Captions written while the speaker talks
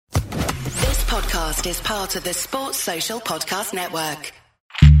podcast is part of the Sports Social Podcast Network.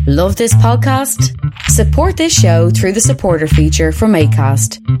 Love this podcast? Support this show through the supporter feature from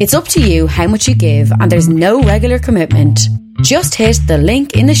Acast. It's up to you how much you give and there's no regular commitment. Just hit the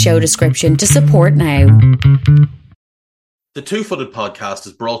link in the show description to support now. The Two Footed Podcast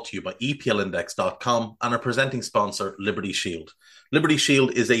is brought to you by EPLindex.com and our presenting sponsor, Liberty Shield. Liberty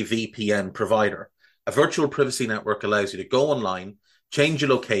Shield is a VPN provider. A virtual privacy network allows you to go online, change your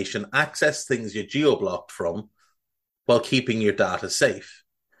location, access things you're geo-blocked from, while keeping your data safe.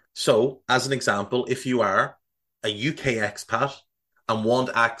 So, as an example, if you are a UK expat and want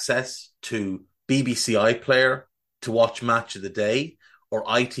access to BBC iPlayer to watch Match of the Day or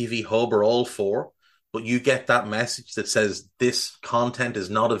ITV Hub or all four, but you get that message that says this content is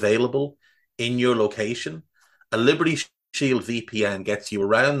not available in your location, a Liberty Shield VPN gets you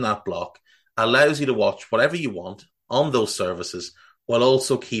around that block, allows you to watch whatever you want on those services while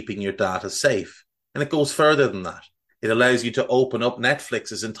also keeping your data safe. And it goes further than that. It allows you to open up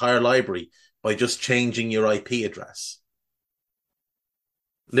Netflix's entire library by just changing your IP address.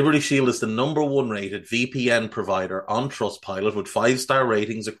 Liberty Shield is the number one rated VPN provider on Trustpilot with 5-star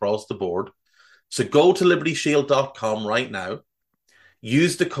ratings across the board. So go to libertyshield.com right now,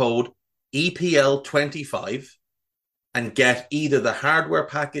 use the code EPL25 and get either the hardware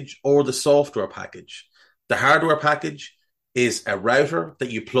package or the software package. The hardware package is a router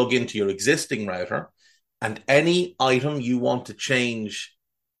that you plug into your existing router, and any item you want to change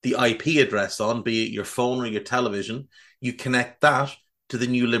the IP address on, be it your phone or your television, you connect that to the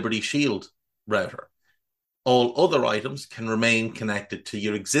new Liberty Shield router. All other items can remain connected to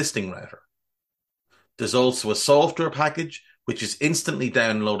your existing router. There's also a software package which is instantly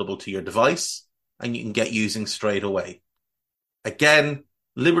downloadable to your device and you can get using straight away. Again,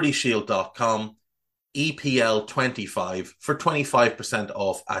 libertyshield.com, EPL25 for 25%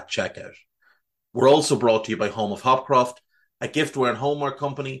 off at checkout. We're also brought to you by Home of Hopcroft, a giftware and homeware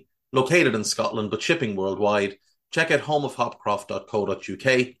company located in Scotland but shipping worldwide. Check out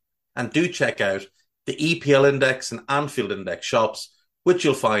homeofhopcroft.co.uk and do check out the EPL Index and Anfield Index shops, which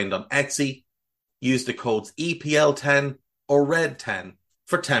you'll find on Etsy. Use the codes EPL10 or RED10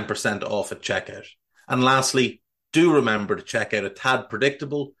 for 10% off at checkout. And lastly, do remember to check out A Tad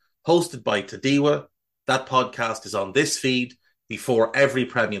Predictable, hosted by Tadiwa. That podcast is on this feed before every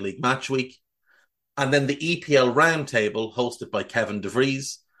Premier League match week. And then the EPL Roundtable, hosted by Kevin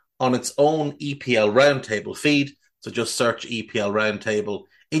DeVries, on its own EPL Roundtable feed. So just search EPL Roundtable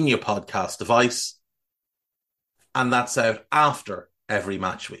in your podcast device. And that's out after every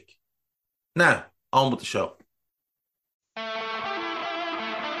match week. Now, on with the show.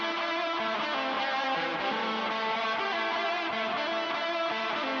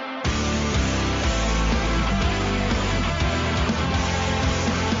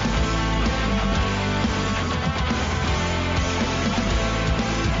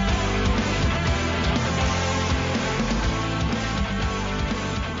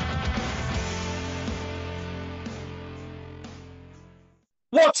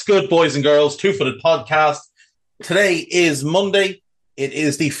 What's good, boys and girls? Two Footed Podcast. Today is Monday. It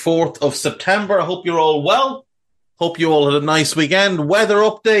is the 4th of September. I hope you're all well. Hope you all had a nice weekend. Weather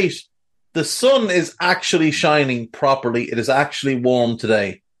update. The sun is actually shining properly. It is actually warm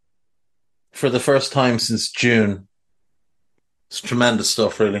today for the first time since June. It's tremendous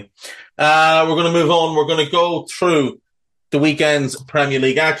stuff, really. We're going to move on. We're going to go through the weekend's Premier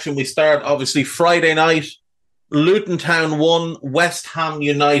League action. We start, obviously, Friday night. Luton Town 1, West Ham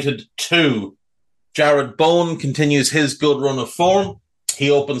United 2. Jared Bowen continues his good run of form.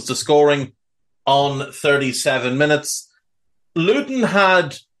 He opens the scoring on 37 minutes. Luton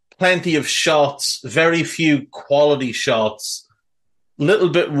had plenty of shots, very few quality shots. Little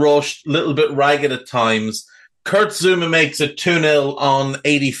bit rushed, little bit ragged at times. Kurt Zouma makes it 2-0 on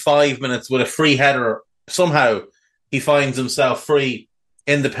 85 minutes with a free header. Somehow he finds himself free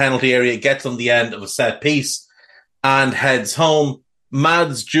in the penalty area, gets on the end of a set piece and heads home.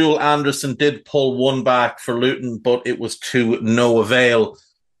 Mads Jule Anderson did pull one back for Luton, but it was to no avail.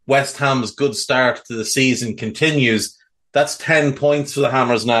 West Ham's good start to the season continues. That's 10 points for the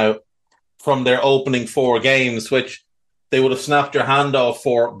Hammers now from their opening 4 games, which they would have snapped your hand off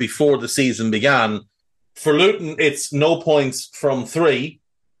for before the season began. For Luton, it's no points from 3.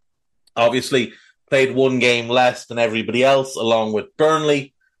 Obviously, played 1 game less than everybody else, along with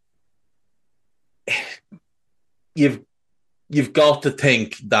Burnley. You've got to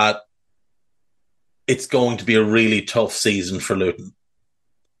think that it's going to be a really tough season for Luton.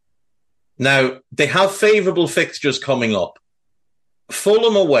 Now, they have favourable fixtures coming up.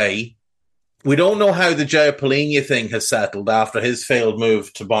 Fulham away. We don't know how the João Palhinha thing has settled after his failed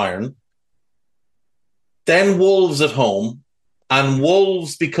move to Bayern. Then Wolves at home. And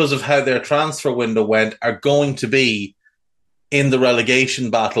Wolves, because of how their transfer window went, are going to be in the relegation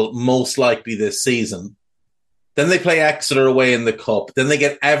battle most likely this season. Then they play Exeter away in the Cup. Then they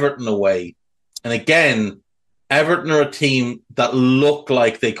get Everton away. And again, Everton are a team that look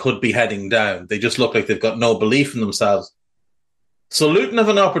like they could be heading down. They just look like they've got no belief in themselves. So Luton have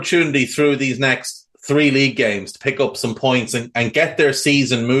an opportunity through these next 3 league games to pick up some points and get their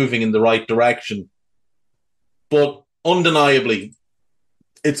season moving in the right direction. But undeniably,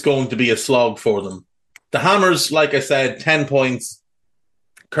 it's going to be a slog for them. The Hammers, like I said, 10 points,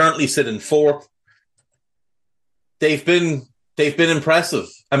 currently sit in 4th. They've been impressive.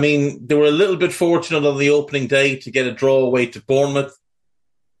 I mean, they were a little bit fortunate on the opening day to get a draw away to Bournemouth,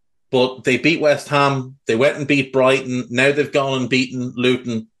 but they beat West Ham. They went and beat Brighton. Now they've gone and beaten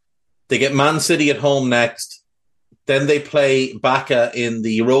Luton. They get Man City at home next. Then they play Barca in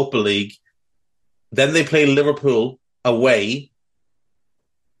the Europa League. Then they play Liverpool away.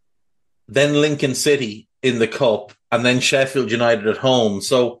 Then Lincoln City in the Cup. And then Sheffield United at home.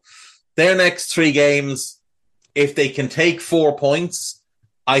 So their next 3 games, if they can take 4 points,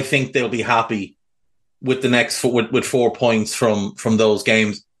 I think they'll be happy with the next with 4 points from those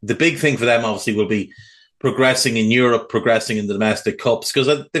games. The big thing for them, obviously, will be progressing in Europe, progressing in the domestic cups,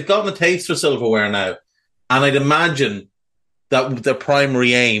 because they've gotten a taste for silverware now. And I'd imagine that their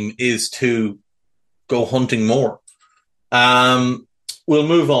primary aim is to go hunting more. We'll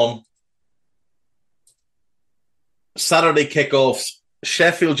move on. Saturday kickoffs,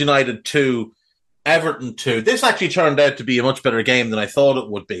 Sheffield United 2, Everton 2. This actually turned out to be a much better game than I thought it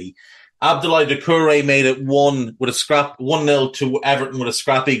would be. Abdoulaye Doucouré made it 1-0 to Everton with a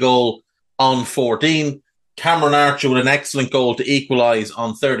scrappy goal on 14. Cameron Archer with an excellent goal to equalise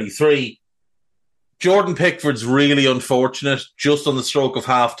on 33. Jordan Pickford's really unfortunate, just on the stroke of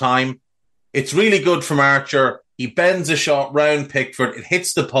half-time. It's really good from Archer. He bends a shot round Pickford. It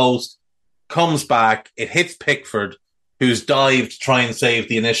hits the post, comes back. It hits Pickford, who's dived to try and save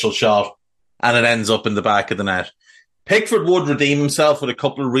the initial shot, and it ends up in the back of the net. Pickford would redeem himself with a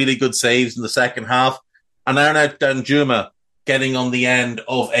couple of really good saves in the second half, and Arnaut Danjuma getting on the end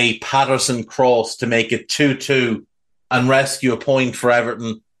of a Patterson cross to make it 2-2 and rescue a point for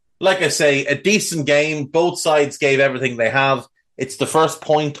Everton. Like I say, a decent game. Both sides gave everything they have. It's the first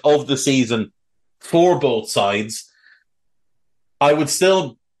point of the season for both sides. I would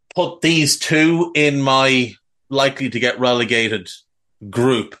still put these 2 in my likely to get relegated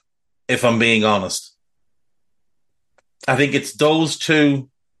group, if I'm being honest. I think it's those 2,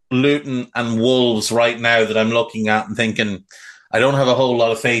 Luton and Wolves right now, that I'm looking at and thinking, I don't have a whole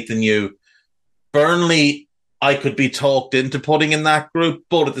lot of faith in you. Burnley, I could be talked into putting in that group,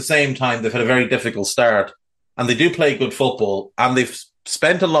 but at the same time, they've had a very difficult start, and they do play good football, and they've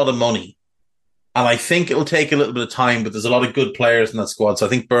spent a lot of money. And I think it'll take a little bit of time, but there's a lot of good players in that squad, so I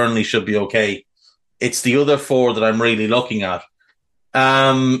think Burnley should be okay. It's the other 4 that I'm really looking at.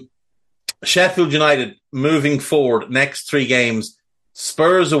 Sheffield United moving forward, next 3 games.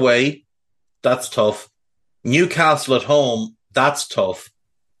 Spurs away, that's tough. Newcastle at home, that's tough.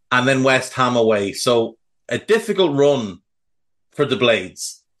 And then West Ham away. So a difficult run for the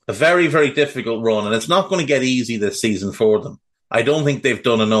Blades. A very, very difficult run. And it's not going to get easy this season for them. I don't think they've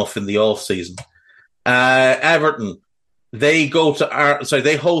done enough in the off-season. Everton, they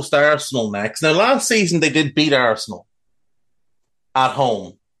they host Arsenal next. Now, last season they did beat Arsenal at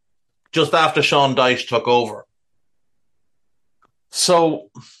home, just after Sean Dyche took over. So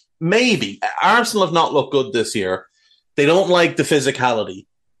maybe Arsenal have not looked good this year. They don't like the physicality.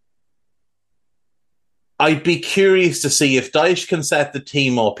 I'd be curious to see if Dyche can set the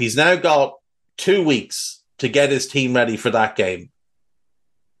team up. He's now got 2 weeks to get his team ready for that game.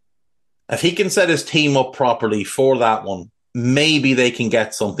 If he can set his team up properly for that one, maybe they can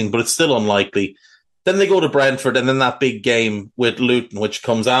get something, but it's still unlikely. Then they go to Brentford, and then that big game with Luton, which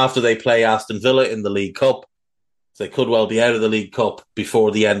comes after they play Aston Villa in the League Cup. So they could well be out of the League Cup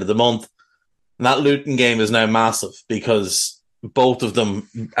before the end of the month. And that Luton game is now massive because both of them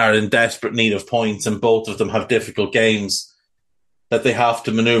are in desperate need of points, and both of them have difficult games that they have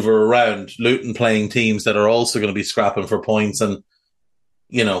to manoeuvre around. Luton playing teams that are also going to be scrapping for points, and,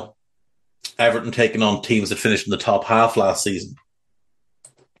 you know, Everton taking on teams that finished in the top half last season.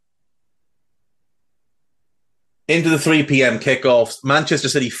 Into the 3 p.m. kickoffs, Manchester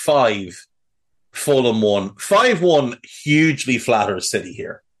City 5, Fulham 1. 5-1 hugely flatters City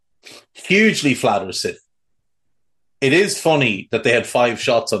here. Hugely flatters City. It is funny that they had 5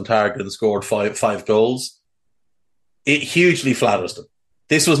 shots on target and scored five goals. It hugely flatters them.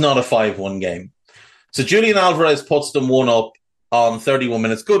 This was not a 5-1 game. So Julian Alvarez puts them 1 up. on 31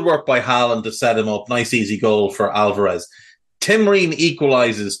 minutes. Good work by Haaland to set him up. Nice, easy goal for Alvarez. Tim Ream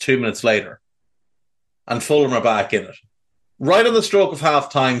equalises 2 minutes later, and Fulham are back in it. Right on the stroke of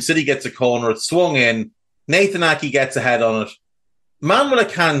half-time, City gets a corner. It's swung in. Nathan Ake gets ahead on it. Manuel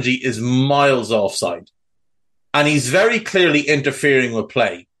Akanji is miles offside, and he's very clearly interfering with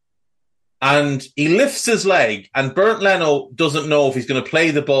play. And he lifts his leg, and Bernd Leno doesn't know if he's going to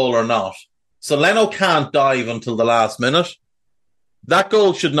play the ball or not. So Leno can't dive until the last minute. That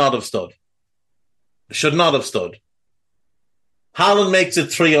goal should not have stood. Should not have stood. Haaland makes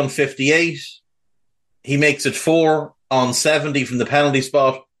it 3 on 58. He makes it 4 on 70 from the penalty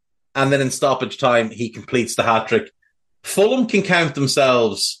spot. And then in stoppage time, he completes the hat-trick. Fulham can count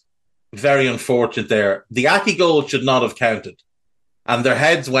themselves very unfortunate there. The Ake goal should not have counted. And their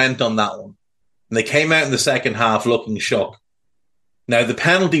heads went on that one. And they came out in the second half looking shook. Now, the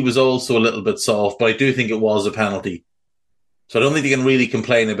penalty was also a little bit soft, but I do think it was a penalty. So I don't think they can really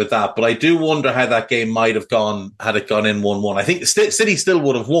complain about that. But I do wonder how that game might have gone had it gone in 1-1. I think City still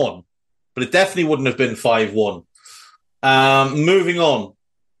would have won, but it definitely wouldn't have been 5-1. Moving on.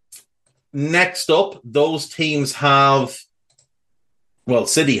 Next up, those teams have, well,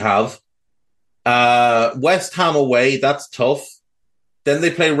 City have West Ham away. That's tough. Then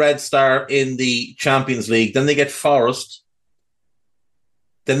they play Red Star in the Champions League. Then they get Forest.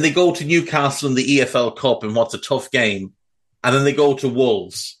 Then they go to Newcastle in the EFL Cup in what's a tough game. And then they go to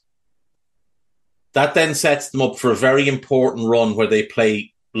Wolves. That then sets them up for a very important run where they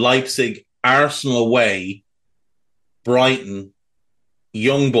play Leipzig, Arsenal away, Brighton,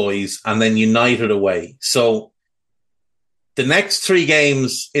 Young Boys, and then United away. So the next 3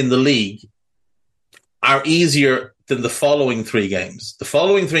 games in the league are easier than the following 3 games. The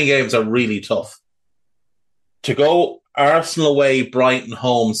following 3 games are really tough. To go Arsenal away, Brighton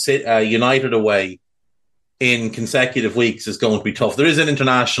home, United away in consecutive weeks is going to be tough. There is an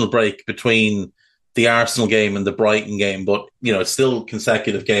international break between the Arsenal game and the Brighton game, but it's still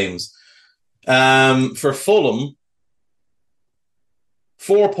consecutive games. For Fulham,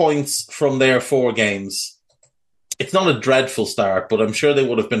 4 points from their 4 games. It's not a dreadful start, but I'm sure they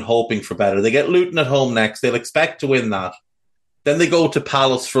would have been hoping for better. They get Luton at home next. They'll expect to win that. Then they go to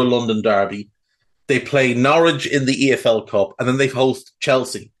Palace for a London derby. They play Norwich in the EFL Cup, and then they host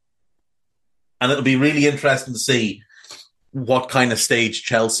Chelsea. And it'll be really interesting to see what kind of stage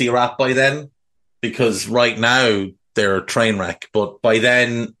Chelsea are at by then, because right now they're a train wreck. But by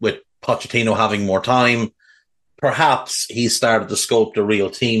then, with Pochettino having more time, perhaps he's started to sculpt a real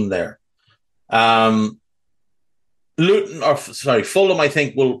team there. Fulham, I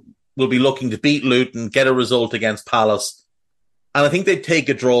think, will be looking to beat Luton, get a result against Palace. And I think they'd take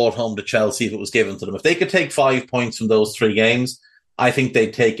a draw at home to Chelsea if it was given to them. If they could take 5 points from those 3 games, I think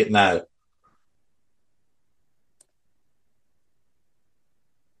they'd take it now.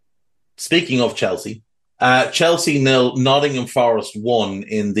 Speaking of Chelsea, Chelsea 0, Nottingham Forest 1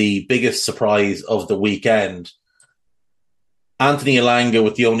 in the biggest surprise of the weekend. Anthony Elanga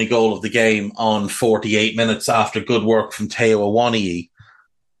with the only goal of the game on 48 minutes after good work from Teo Awoniyi.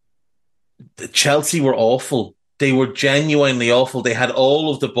 Chelsea were awful. They were genuinely awful. They had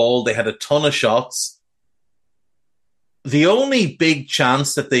all of the ball. They had a ton of shots. The only big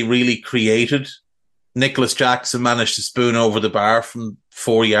chance that they really created, Nicholas Jackson managed to spoon over the bar from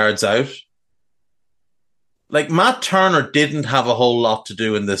 4 yards out. Matt Turner didn't have a whole lot to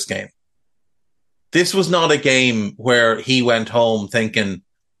do in this game. This was not a game where he went home thinking,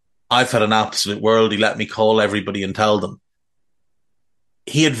 I've had an absolute worldie, let me call everybody and tell them.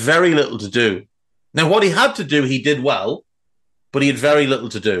 He had very little to do. Now, what he had to do, he did well, but he had very little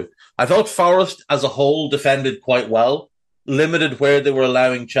to do. I thought Forest as a whole defended quite well, limited where they were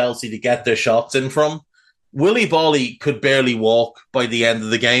allowing Chelsea to get their shots in from. Willy Bolly could barely walk by the end of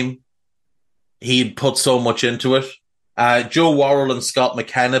the game. He'd put so much into it. Joe Worrell and Scott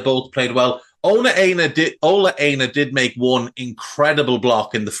McKenna both played well. Ola Aina did make one incredible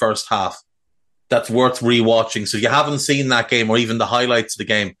block in the first half that's worth rewatching. So if you haven't seen that game or even the highlights of the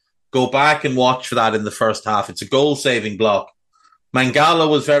game, go back and watch for that in the first half. It's a goal-saving block. Mangala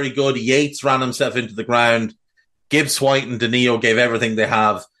was very good. Yates ran himself into the ground. Gibbs White and Danilo gave everything they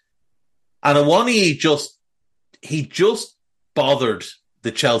have. And Awoniyi just bothered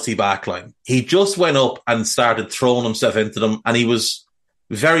the Chelsea backline. He just went up and started throwing himself into them, and he was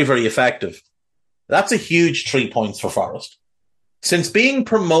very, very effective. That's a huge 3 points for Forest. Since being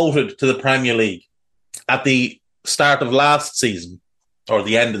promoted to the Premier League at the start of last season, or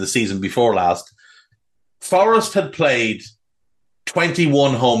the end of the season before last, Forest had played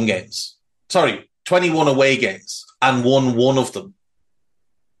 21 away games and won one of them.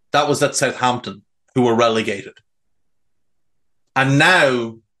 That was at Southampton, who were relegated. And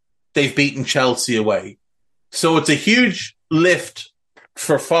now they've beaten Chelsea away. So it's a huge lift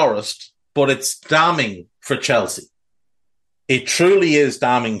for Forest, but it's damning for Chelsea. It truly is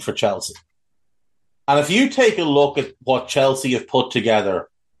damning for Chelsea. And if you take a look at what Chelsea have put together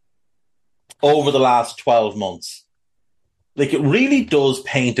over the last 12 months, like, it really does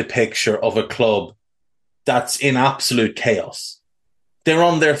paint a picture of a club that's in absolute chaos. They're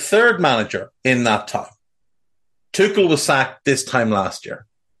on their third manager in that time. Tuchel was sacked this time last year.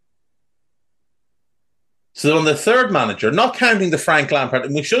 So they're on their third manager, not counting the Frank Lampard,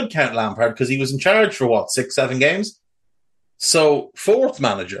 and we should count Lampard because he was in charge for 6, 7 games? So fourth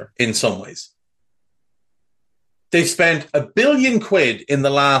manager in some ways. They've spent £1 billion in the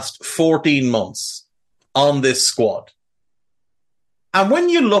last 14 months on this squad. And when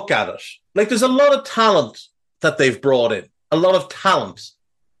you look at it, like, there's a lot of talent that they've brought in. A lot of talent.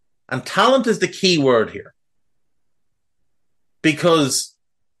 And talent is the key word here. Because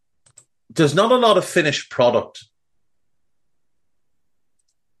there's not a lot of finished product.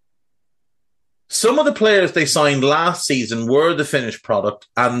 Some of the players they signed last season were the finished product,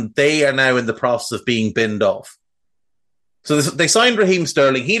 and they are now in the process of being binned off. So they signed Raheem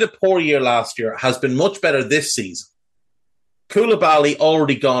Sterling. He had a poor year last year, has been much better this season. Koulibaly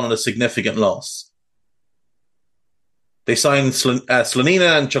already gone on a significant loss. They signed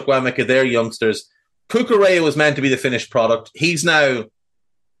Slonina and Chukwuemeka, they're youngsters. Cucurella was meant to be the finished product. He's now,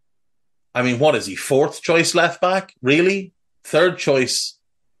 I mean, what is he? Fourth choice left back? Really? Third choice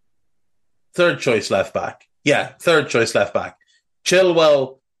left back. Yeah, third choice left back.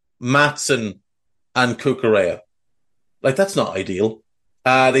 Chilwell, Maatsen, and Cucurella. Like, that's not ideal.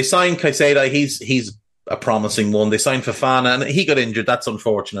 They signed Caicedo. He's a promising one. They signed Fofana, and he got injured. That's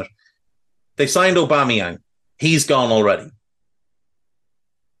unfortunate. They signed Aubameyang. He's gone already.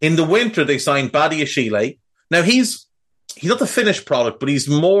 In the winter, they signed Badiashile. Now, he's not the finished product, but he's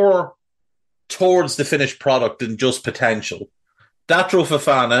more towards the finished product than just potential. Datro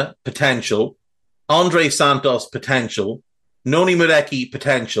Fofana, potential. Andre Santos, potential. Noni Mureki,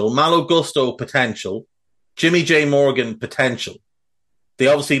 potential. Malo Gusto, potential. Jimmy J. Morgan, potential. They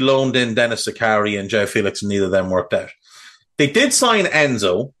obviously loaned in Dennis Sakari and Joe Felix, and neither of them worked out. They did sign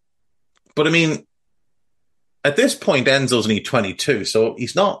Enzo, but I mean, at this point, Enzo's only 22, so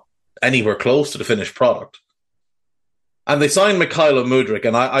he's not anywhere close to the finished product. And they signed Mikhailo Mudryk,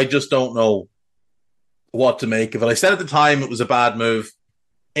 and I just don't know what to make of it. I said at the time it was a bad move.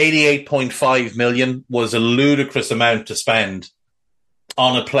 88.5 million was a ludicrous amount to spend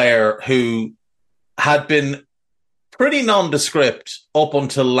on a player who had been pretty nondescript up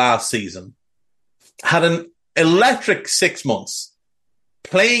until last season. Had an electric 6 months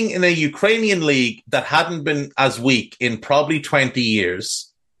playing in a Ukrainian league that hadn't been as weak in probably 20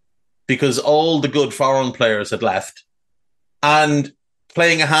 years because all the good foreign players had left, and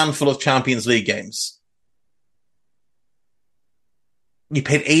playing a handful of Champions League games. You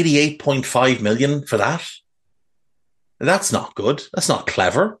paid 88.5 million for that? That's not good. That's not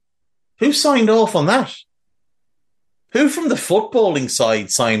clever. Who signed off on that? Who from the footballing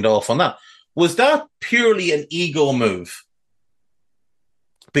side signed off on that? Was that purely an ego move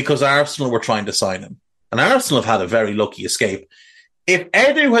because Arsenal were trying to sign him? And Arsenal have had a very lucky escape. If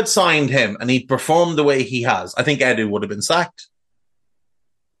Edu had signed him and he'd performed the way he has, I think Edu would have been sacked.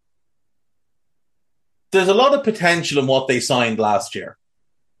 There's a lot of potential in what they signed last year.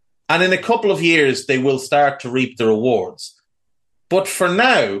 And in a couple of years, they will start to reap the rewards. But for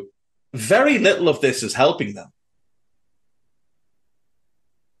now, very little of this is helping them.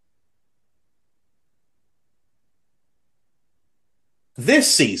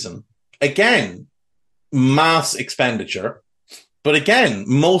 This season, again, mass expenditure, but again,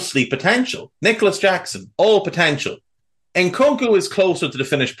 mostly potential. Nicholas Jackson, all potential. Nkunku is closer to the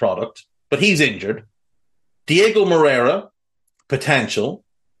finished product, but he's injured. Diego Moreira, potential.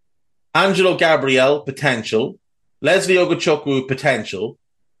 Angelo Gabriel, potential. Leslie Ogochukwu, potential.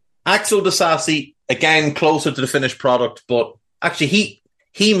 Axel Disasi, again, closer to the finished product, but actually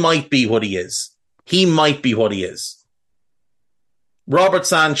he might be what he is. He might be what he is. Robert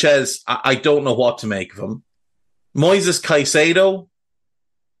Sanchez, I don't know what to make of him. Moises Caicedo,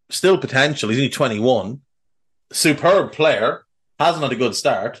 still potential. He's only 21. Superb player. Hasn't had a good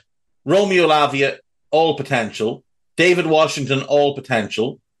start. Romeo Lavia, all potential. David Washington, all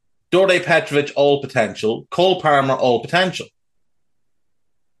potential. Dorde Petrovic, all potential. Cole Palmer, all potential.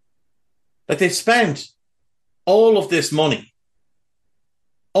 Like, they spent all of this money.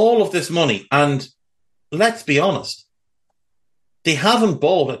 All of this money. And let's be honest, they haven't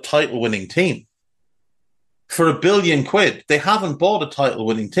bought a title-winning team. For £1 billion, they haven't bought a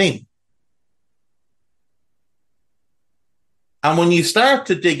title-winning team. And when you start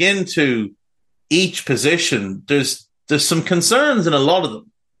to dig into each position, there's some concerns in a lot of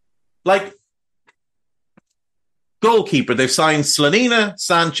them. Like goalkeeper, they've signed Slonina,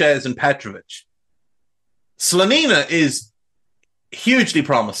 Sanchez, and Petrovic. Slonina is hugely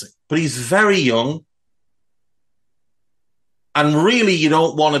promising, but he's very young. And really, you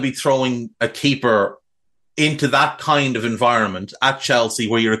don't want to be throwing a keeper into that kind of environment at Chelsea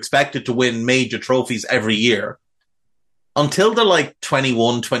where you're expected to win major trophies every year until they're like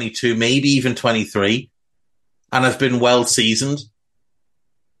 21, 22, maybe even 23 and have been well seasoned.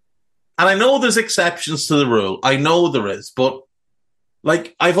 And I know there's exceptions to the rule. I know there is, but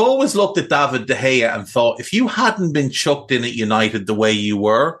like I've always looked at David De Gea and thought, if you hadn't been chucked in at United the way you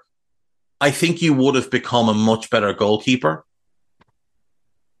were, I think you would have become a much better goalkeeper.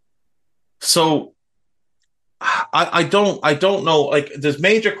 So I don't know. Like, there's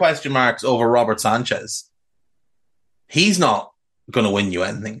major question marks over Robert Sanchez. He's not going to win you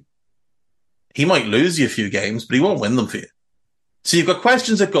anything. He might lose you a few games, but he won't win them for you. So you've got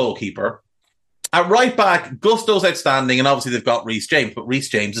questions at goalkeeper. At right back, Gusto's outstanding, and obviously they've got Reece James, but Reece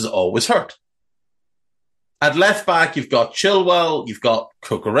James is always hurt. At left back, you've got Chilwell, you've got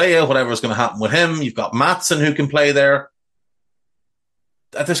Cucurella, whatever's going to happen with him. You've got Maatsen who can play there.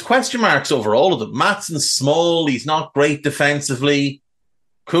 There's question marks over all of them. Maatsen's small. He's not great defensively.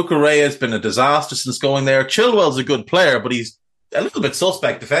 Cucurella's been a disaster since going there. Chilwell's a good player, but he's a little bit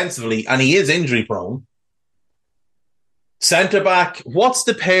suspect defensively, and he is injury prone. Centre back, what's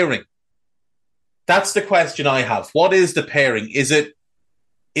the pairing? That's the question I have. What is the pairing? Is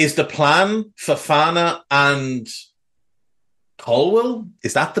the plan Fofana and Colwill?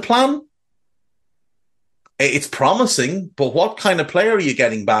 Is that the plan? It's promising, but what kind of player are you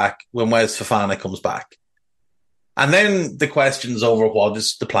getting back when Wes Fofana comes back? And then the questions over what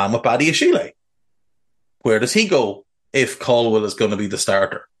is the plan with Badiashile? Where does he go if Colwill is going to be the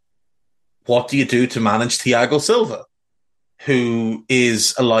starter? What do you do to manage Thiago Silva, who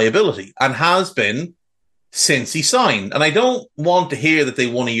is a liability and has been since he signed? And I don't want to hear that they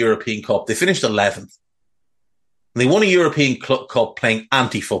won a European Cup. They finished 11th. They won a European Cup playing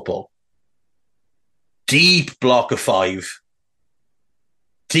anti-football. Deep block of five,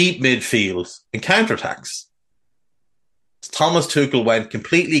 deep midfield, and counterattacks. Thomas Tuchel went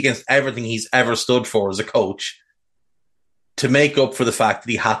completely against everything he's ever stood for as a coach to make up for the fact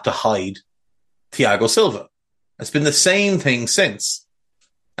that he had to hide Thiago Silva. It's been the same thing since.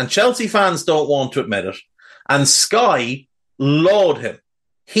 And Chelsea fans don't want to admit it. And Sky laud him.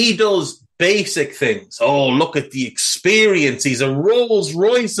 He does basic things. Oh, look at the experience. He's a Rolls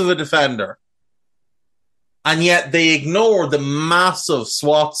Royce of a defender. And yet they ignore the massive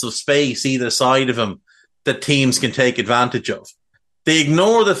swaths of space either side of him that teams can take advantage of. They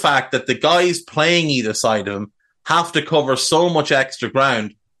ignore the fact that the guys playing either side of him have to cover so much extra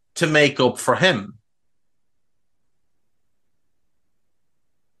ground to make up for him.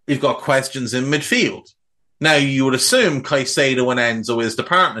 You've got questions in midfield. Now, you would assume Caicedo and Enzo is the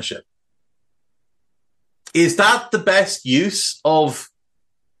partnership. Is that the best use of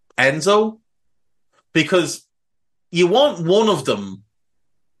Enzo? Because you want one of them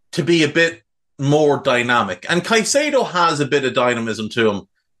to be a bit more dynamic. And Caicedo has a bit of dynamism to him.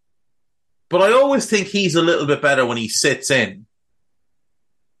 But I always think he's a little bit better when he sits in.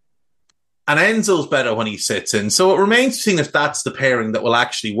 And Enzo's better when he sits in. So it remains to see if that's the pairing that will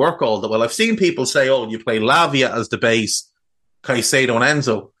actually work all that well. I've seen people say, oh, you play Lavia as the base, Caicedo and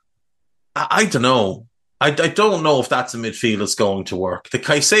Enzo. I don't know. I don't know if that's a midfield that's going to work. The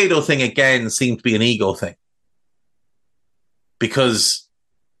Caicedo thing, again, seemed to be an ego thing. Because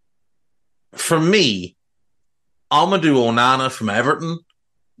for me, Amadou Onana from Everton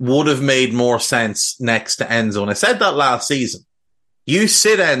would have made more sense next to Enzo. And I said that last season. You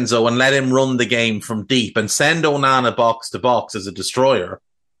sit Enzo and let him run the game from deep and send Onana box to box as a destroyer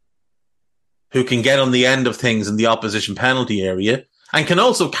who can get on the end of things in the opposition penalty area and can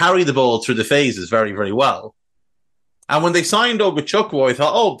also carry the ball through the phases very, very well. And when they signed Ogochukwu, I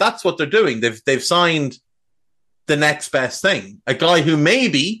thought, oh, that's what they're doing. They've signed the next best thing. A guy who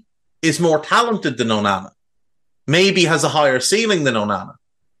maybe is more talented than Onana. Maybe has a higher ceiling than Onana.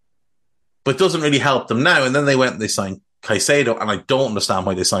 But doesn't really help them now. And then they went and they signed Caicedo, and I don't understand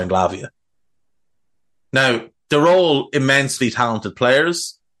why they signed Lavia. Now, they're all immensely talented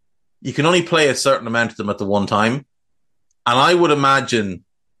players. You can only play a certain amount of them at the one time. And I would imagine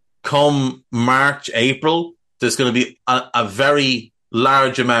come March, April, there's going to be a very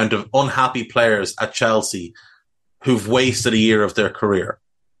large amount of unhappy players at Chelsea who've wasted a year of their career,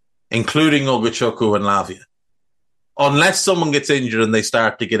 including Ogochukwu and Lavia. Unless someone gets injured and they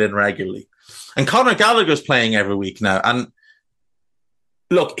start to get in regularly. And Conor Gallagher's playing every week now. And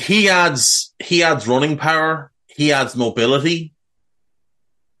Look, he adds running power, he adds mobility,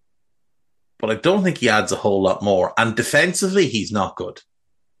 but I don't think he adds a whole lot more. And defensively, he's not good,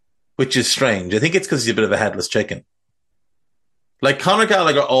 which is strange. I think it's because he's a bit of a headless chicken. Like Conor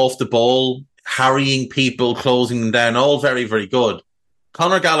Gallagher off the ball, harrying people, closing them down, all very, very good.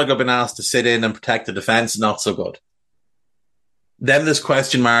 Conor Gallagher been asked to sit in and protect the defence, not so good. Then there's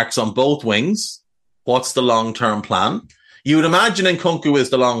question marks on both wings. What's the long-term plan? You would imagine Nkunku is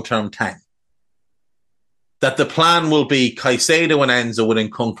the long-term 10. That the plan will be Caicedo and Enzo with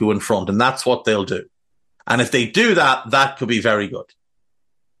Nkunku in front, and that's what they'll do. And if they do that, that could be very good.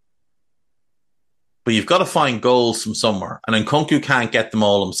 But you've got to find goals from somewhere, and Nkunku can't get them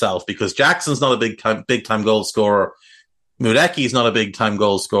all himself because Jackson's not a big-time goal scorer. Mudeki's not a big-time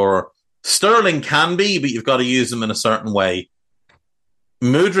goal scorer. Sterling can be, but you've got to use him in a certain way.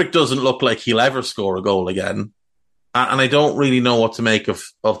 Mudryk doesn't look like he'll ever score a goal again. And I don't really know what to make of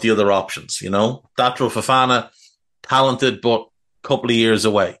the other options, you know? Datro Fofana, talented, but a couple of years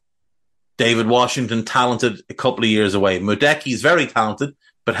away. David Washington, talented, a couple of years away. Mudeki's very talented,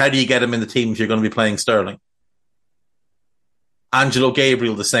 but how do you get him in the team if you're going to be playing Sterling? Angelo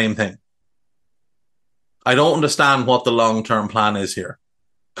Gabriel, the same thing. I don't understand what the long-term plan is here,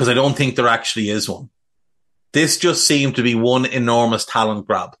 because I don't think there actually is one. This just seemed to be one enormous talent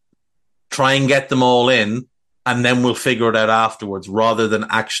grab. Try and get them all in, and then we'll figure it out afterwards, rather than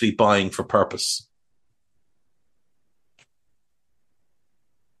actually buying for purpose.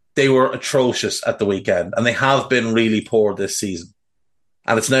 They were atrocious at the weekend, and they have been really poor this season.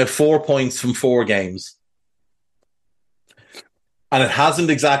 And it's now 4 points from 4 games. And it hasn't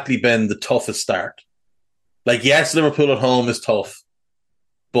exactly been the toughest start. Like, yes, Liverpool at home is tough,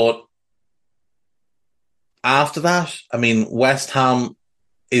 but after that, I mean, West Ham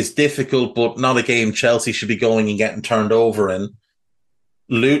is difficult, but not a game Chelsea should be going and getting turned over in.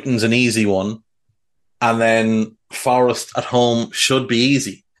 Luton's an easy one. And then Forest at home should be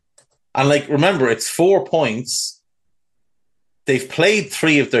easy. And like, remember, it's 4 points. They've played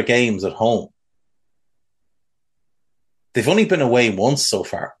 3 of their games at home. They've only been away once so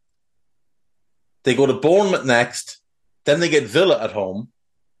far. They go to Bournemouth next, then they get Villa at home,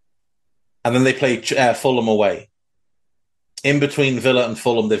 and then they play Fulham away. In between Villa and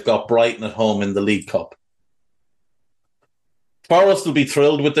Fulham, they've got Brighton at home in the League Cup. Forest will be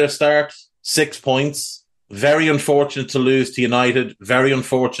thrilled with their start. 6 points. Very unfortunate to lose to United. Very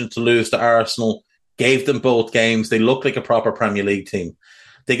unfortunate to lose to Arsenal. Gave them both games. They look like a proper Premier League team.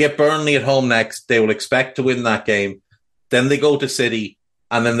 They get Burnley at home next. They will expect to win that game. Then they go to City,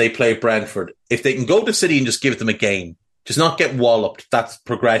 and then they play Brentford. If they can go to City and just give them a game, just not get walloped, that's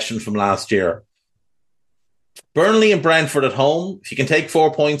progression from last year. Burnley and Brentford at home, if you can take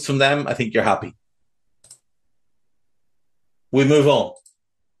 4 points from them, I think you're happy. We move on.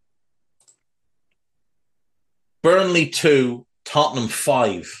 Burnley 2, Tottenham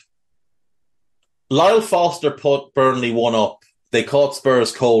 5. Lyle Foster put Burnley 1 up. They caught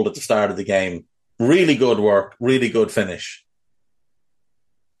Spurs cold at the start of the game. Really good work, really good finish.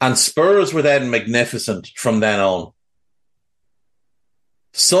 And Spurs were then magnificent from then on.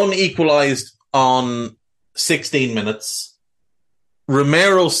 Son equalised on 16 minutes.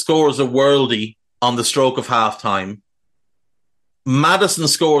 Romero scores a worldie on the stroke of half-time. Maddison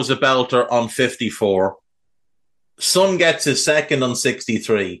scores a belter on 54. Son gets his second on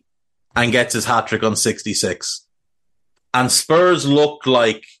 63 and gets his hat-trick on 66. And Spurs look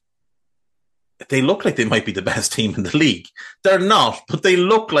like they might be the best team in the league. They're not, but they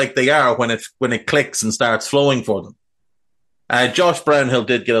look like they are when it clicks and starts flowing for them. Josh Brownhill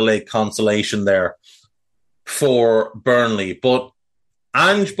did get a late consolation there for Burnley, but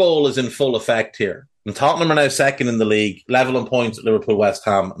Ange Bowl is in full effect here. And Tottenham are now second in the league, level on points at Liverpool, West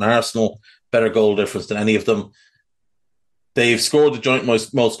Ham, and Arsenal. Better goal difference than any of them. They've scored the joint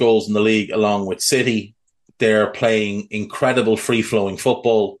most goals in the league along with City. They're playing incredible free-flowing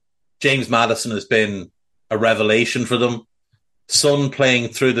football. James Maddison has been a revelation for them. Son playing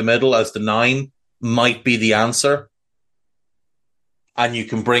through the middle as the 9 might be the answer. And you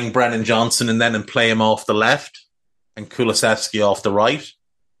can bring Brennan Johnson in then and play him off the left and Kulusevski off the right.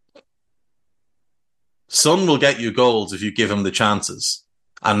 Son will get you goals if you give him the chances.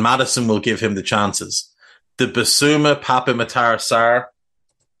 And Maddison will give him the chances. The Basuma, Papa Matar Sarr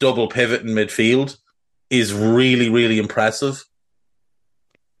double pivot in midfield is really, really impressive.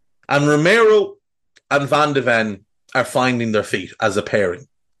 And Romero and Van de Ven are finding their feet as a pairing.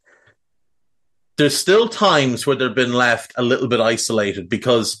 There's still times where they've been left a little bit isolated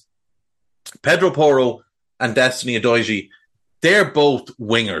because Pedro Porro and Destiny Udogie, they're both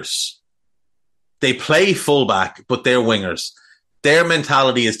wingers. They play fullback, but they're wingers. Their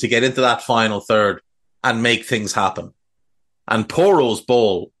mentality is to get into that final third and make things happen. And Porro's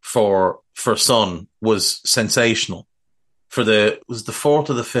ball for Son was sensational. Was the fourth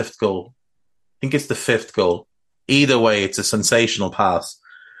or the fifth goal? I think it's the fifth goal. Either way, it's a sensational pass.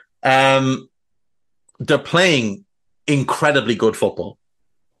 They're playing incredibly good football.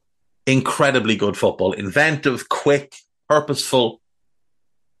 Incredibly good football. Inventive, quick, purposeful.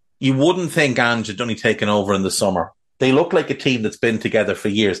 You wouldn't think Ange had only taken over in the summer. They look like a team that's been together for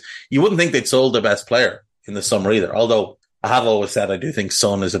years. You wouldn't think they'd sold their best player in the summer either. Although I have always said I do think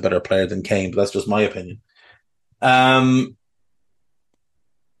Son is a better player than Kane, but that's just my opinion. I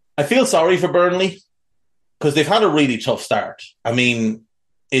feel sorry for Burnley because they've had a really tough start. I mean,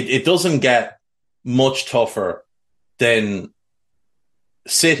 it doesn't get much tougher than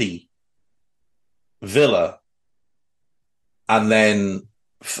City, Villa, and then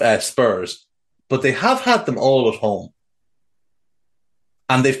Spurs. But they have had them all at home.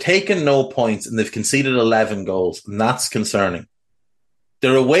 And they've taken no points and they've conceded 11 goals. And that's concerning.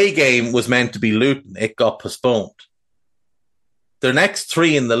 Their away game was meant to be Luton. It got postponed. Their next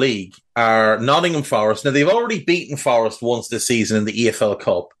three in the league are Nottingham Forest. Now, they've already beaten Forest once this season in the EFL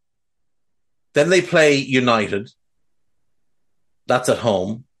Cup. Then they play United. That's at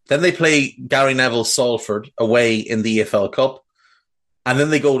home. Then they play Gary Neville's Salford away in the EFL Cup. And then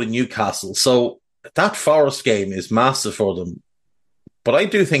they go to Newcastle. So that Forest game is massive for them. But I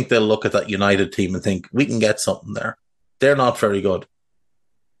do think they'll look at that United team and think, we can get something there. They're not very good.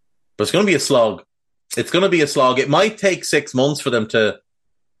 But it's going to be a slog. It's going to be a slog. It might take 6 months for them to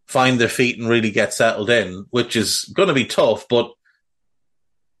find their feet and really get settled in, which is going to be tough. But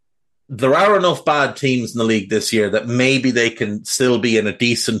there are enough bad teams in the league this year that maybe they can still be in a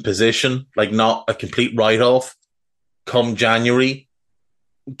decent position, like not a complete write-off come January.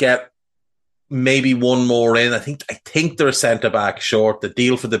 Get maybe one more in. I think they're a centre-back short. The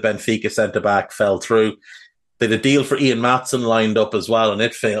deal for the Benfica centre-back fell through. They had a deal for Ian Maatsen lined up as well, and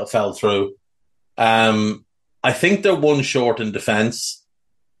it fell through. I think they're one short in defence.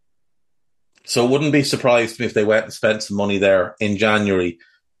 So it wouldn't be surprised me if they went and spent some money there in January.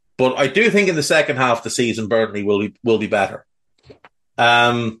 But I do think in the second half of the season, Burnley will be better.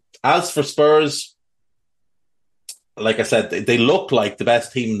 As for Spurs, like I said, they look like the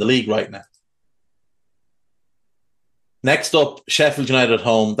best team in the league right now. Next up, Sheffield United at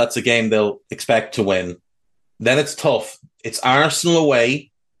home. That's a game they'll expect to win. Then it's tough. It's Arsenal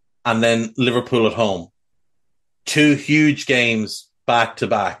away and then Liverpool at home. 2 huge games back to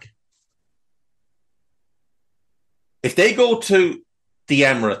back. If they go to the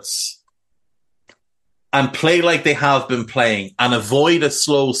Emirates and play like they have been playing and avoid a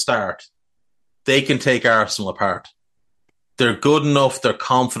slow start, they can take Arsenal apart. They're good enough, they're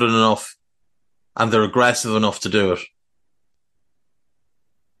confident enough, and they're aggressive enough to do it.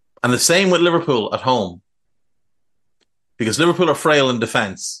 And the same with Liverpool at home. Because Liverpool are frail in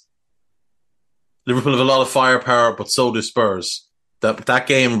defence. Liverpool have a lot of firepower, but so do Spurs. That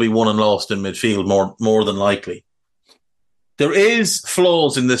game will be won and lost in midfield more than likely. There is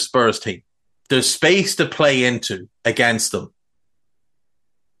flaws in this Spurs team. There's space to play into against them.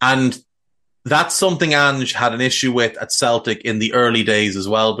 And that's something Ange had an issue with at Celtic in the early days as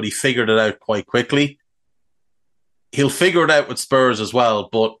well, but he figured it out quite quickly. He'll figure it out with Spurs as well,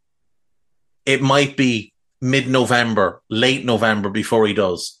 but it might be mid-November, late November before he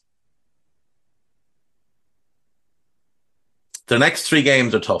does. Their next 3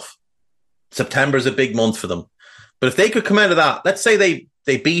 games are tough. September's a big month for them. But if they could come out of that, let's say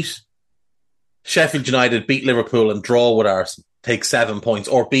they beat Sheffield United, beat Liverpool and draw with Arsenal, take 7 points,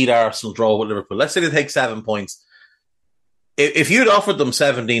 or beat Arsenal, draw with Liverpool. Let's say they take 7 points. If you'd offered them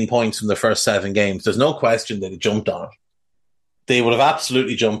 17 points from the first 7 games, there's no question they'd have jumped on it. They would have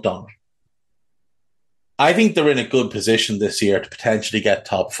absolutely jumped on it. I think they're in a good position this year to potentially get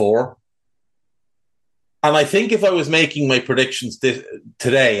top 4. And I think if I was making my predictions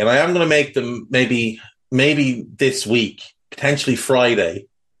today, and I am going to make them maybe this week, potentially Friday,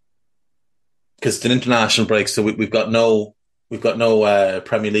 because it's an international break, so we've got no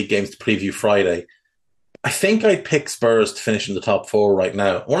Premier League games to preview Friday. I think I'd pick Spurs to finish in the top 4 right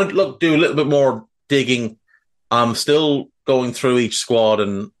now. I want to do a little bit more digging. I'm still going through each squad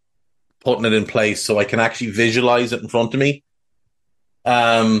and putting it in place so I can actually visualize it in front of me.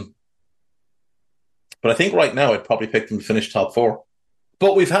 But I think right now I'd probably pick them to finish top 4.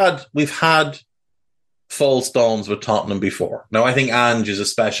 But we've had false dawns with Tottenham before. Now I think Ange is a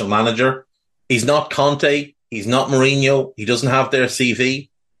special manager. He's not Conte. He's not Mourinho. He doesn't have their CV.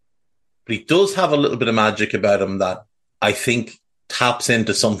 But he does have a little bit of magic about him that I think taps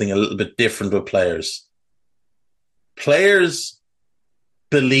into something a little bit different with players. Players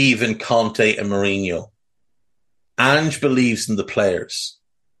believe in Conte and Mourinho. Ange believes in the players,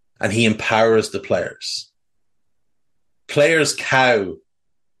 and he empowers the players. Players cow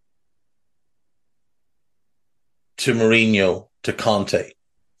to Mourinho, to Conte.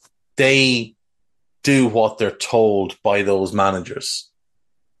 They do what they're told by those managers.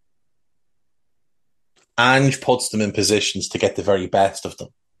 Ange puts them in positions to get the very best of them.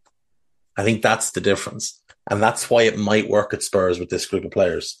 I think that's the difference. And that's why it might work at Spurs with this group of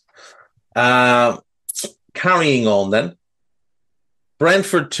players. Carrying on then.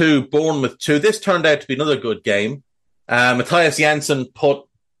 Brentford 2, Bournemouth 2. This turned out to be another good game. Matthias Jensen put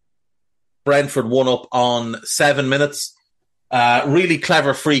Brentford 1 up on 7 minutes. Really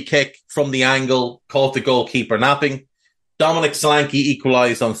clever free kick from the angle, caught the goalkeeper napping. Dominic Solanke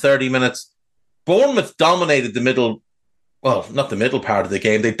equalised on 30 minutes. Bournemouth dominated the middle, well, not the middle part of the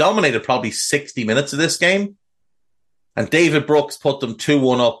game. They dominated probably 60 minutes of this game. And David Brooks put them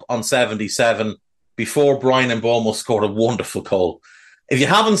 2-1 up on 77 before Brian Mbeumo scored a wonderful goal. If you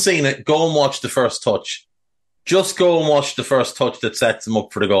haven't seen it, go and watch the first touch. Just go and watch the first touch that sets him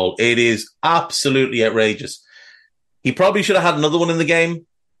up for the goal. It is absolutely outrageous. He probably should have had another one in the game.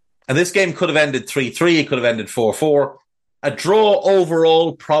 And this game could have ended 3-3. It could have ended 4-4. A draw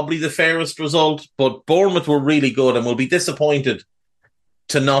overall, probably the fairest result. But Bournemouth were really good and will be disappointed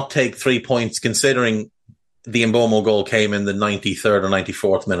to not take 3 points, considering the Mbeumo goal came in the 93rd or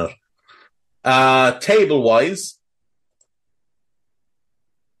 94th minute. Table-wise,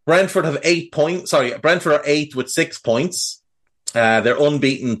 Brentford have 8 points. Sorry, Brentford are 8th with 6 points. They're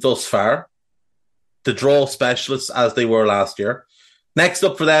unbeaten thus far. The draw specialists, as they were last year. Next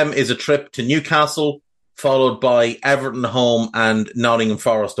up for them is a trip to Newcastle, followed by Everton home and Nottingham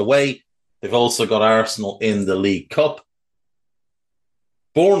Forest away. They've also got Arsenal in the League Cup.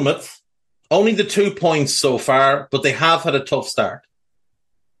 Bournemouth, only the 2 points so far, but they have had a tough start.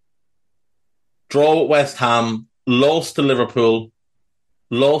 Draw at West Ham, lost to Liverpool,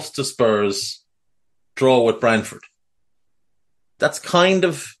 lost to Spurs, draw with Brentford. That's kind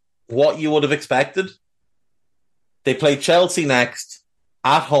of what you would have expected. They play Chelsea next,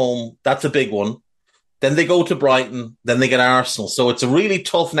 at home. That's a big one. Then they go to Brighton. Then they get Arsenal. So it's a really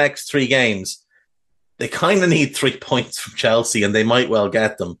tough next 3 games. They kind of need 3 points from Chelsea, and they might well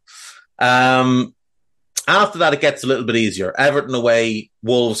get them. After that, it gets a little bit easier. Everton away,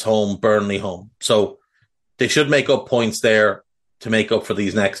 Wolves home, Burnley home. So they should make up points there to make up for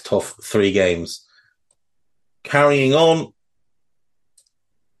these next tough 3 games. Carrying on.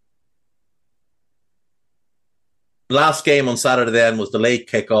 Last game on Saturday then was the late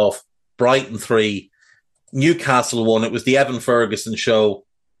kickoff. Brighton 3, Newcastle 1. It was the Evan Ferguson show.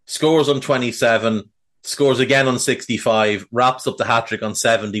 Scores on 27, scores again on 65, wraps up the hat-trick on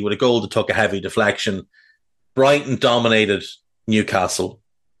 70 with a goal that took a heavy deflection. Brighton dominated Newcastle.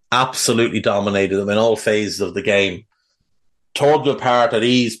 Absolutely dominated them in all phases of the game. Tore them apart at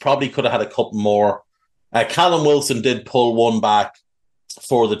ease. Probably could have had a couple more. Callum Wilson did pull one back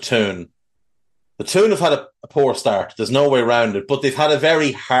for the Toon. The Toon have had a poor start. There's no way around it. But they've had a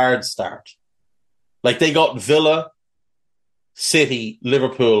very hard start. Like, they got Villa, City,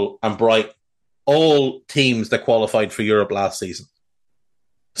 Liverpool and Brighton. All teams that qualified for Europe last season.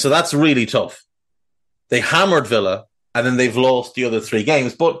 So that's really tough. They hammered Villa and then they've lost the other 3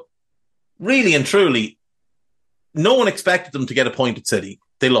 games. But really and truly, no one expected them to get a point at City.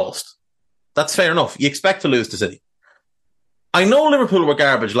 They lost. That's fair enough. You expect to lose to City. I know Liverpool were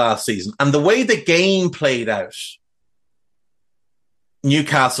garbage last season, and the way the game played out,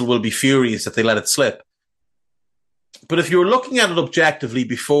 Newcastle will be furious if they let it slip. But if you were looking at it objectively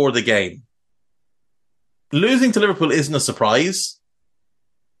before the game, losing to Liverpool isn't a surprise,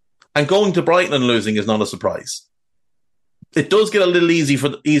 and going to Brighton and losing is not a surprise. It does get a little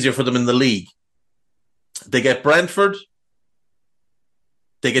easier for them in the league. They get Brentford,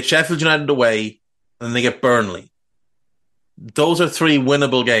 they get Sheffield United away, and then they get Burnley. Those are 3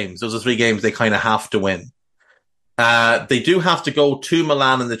 winnable games. Those are 3 games they kind of have to win. They do have to go to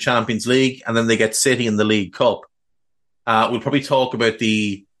Milan in the Champions League, and then they get City in the League Cup. We'll probably talk about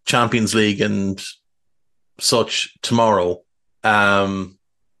the Champions League and such tomorrow. Some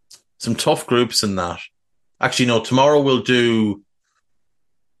tough groups in that. Actually, no, tomorrow we're going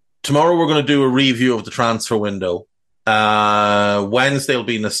to do a review of the transfer window. Wednesday will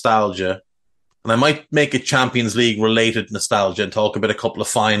be nostalgia. And I might make a Champions League related nostalgia and talk about a couple of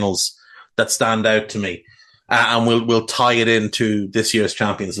finals that stand out to me. And we'll tie it into this year's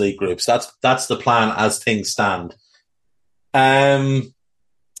Champions League groups. That's the plan as things stand. On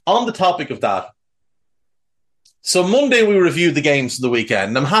the topic of that, So Monday we reviewed the games for the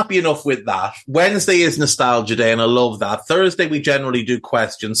weekend. I'm happy enough with that. Wednesday is nostalgia day and I love that. Thursday we generally do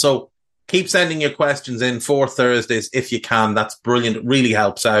questions. So keep sending your questions in for Thursdays if you can. That's brilliant. It really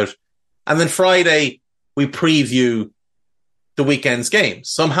helps out. And then Friday we preview the weekend's games.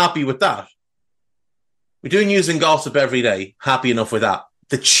 So I'm happy with that. We do news and gossip every day. Happy enough with that.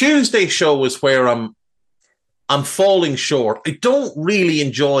 The Tuesday show is where I'm falling short. I don't really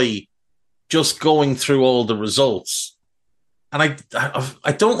enjoy just going through all the results. And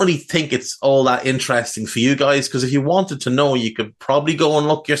I don't really think it's all that interesting for you guys, because if you wanted to know, you could probably go and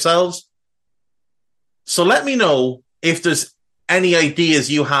look yourselves. So let me know if there's any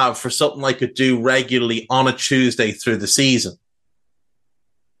ideas you have for something I could do regularly on a Tuesday through the season.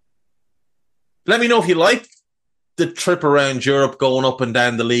 Let me know if you like the trip around Europe, going up and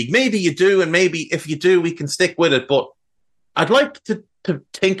down the league. Maybe you do, and maybe if you do, we can stick with it. But I'd like to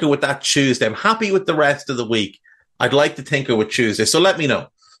tinker with that Tuesday. I'm happy with the rest of the week. I'd like to tinker with Tuesday. So let me know.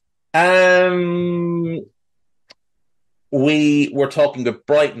 We were talking about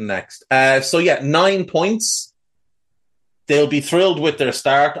Brighton next. 9 points. They'll be thrilled with their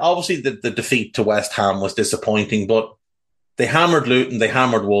start. Obviously, the defeat to West Ham was disappointing, but they hammered Luton, they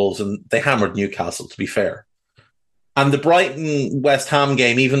hammered Wolves, and they hammered Newcastle, to be fair. And the Brighton-West Ham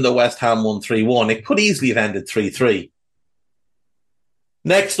game, even though West Ham won 3-1, it could easily have ended 3-3.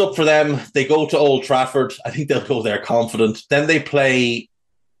 Next up for them, they go to Old Trafford. I think they'll go there confident. Then they play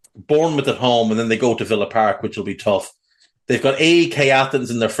Bournemouth at home, and then they go to Villa Park, which will be tough. They've got AEK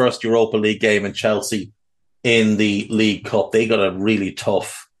Athens in their first Europa League game and Chelsea in the League Cup. They got a really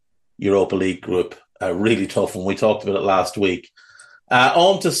tough Europa League group, a really tough one. We talked about it last week.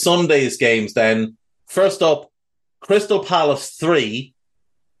 On to Sunday's games then. First up, Crystal Palace 3,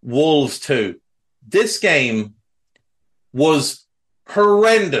 Wolves 2. This game was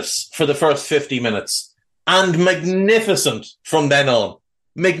horrendous for the first 50 minutes and magnificent from then on.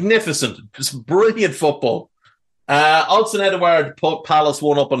 Magnificent. It's brilliant football. Odsonne Edouard put Palace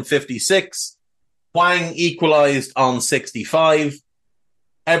 1 up on 56. Hwang equalised on 65.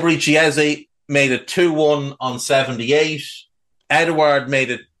 Eberechi Eze made it 2-1 on 78. Edouard made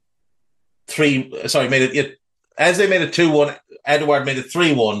it Eze made it 2-1. Edouard made it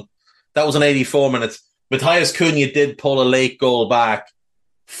 3-1. That was on 84 minutes. Matthias Cunha did pull a late goal back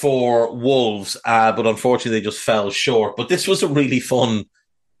for Wolves, but unfortunately they just fell short. But this was a really fun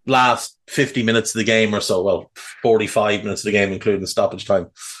last 50 minutes of the game or so. Well, 45 minutes of the game, including stoppage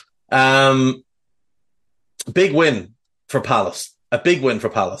time. Big win for Palace. A big win for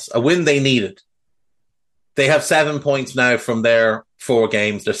Palace. A win they needed. They have 7 points now from their 4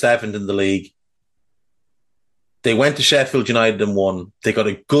 games. They're 7th in the league. They went to Sheffield United and won. They got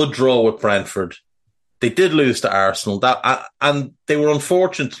a good draw with Brentford. They did lose to Arsenal, and they were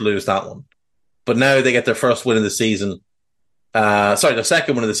unfortunate to lose that one. But now they get their first win of the season. Their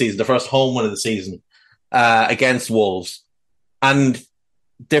second win of the season, the first home win of the season against Wolves. And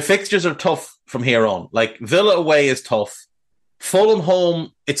their fixtures are tough from here on. Like, Villa away is tough. Fulham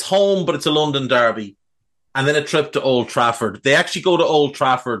home, it's home, but it's a London derby. And then a trip to Old Trafford. They actually go to Old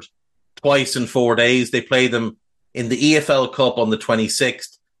Trafford twice in 4 days. They play them in the EFL Cup on the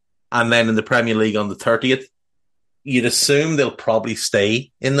 26th. And then in the Premier League on the 30th. You'd assume they'll probably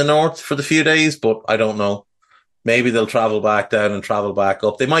stay in the north for the few days, but I don't know. Maybe they'll travel back down and travel back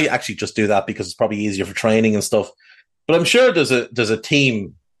up. They might actually just do that because it's probably easier for training and stuff. But I'm sure there's a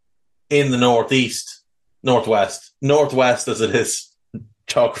team in the northwest as it is.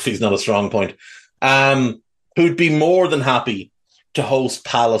 Geography is not a strong point. Who'd be more than happy to host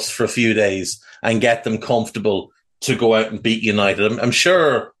Palace for a few days and get them comfortable to go out and beat United. I'm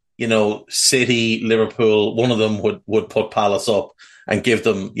sure, City, Liverpool, one of them would put Palace up and give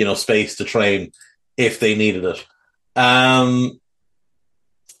them, space to train if they needed it.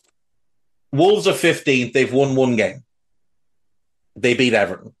 Wolves are 15th. They've won 1 game. They beat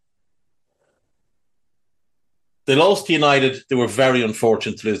Everton. They lost to United. They were very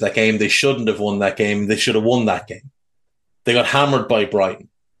unfortunate to lose that game. They shouldn't have won that game. They should have won that game. They got hammered by Brighton.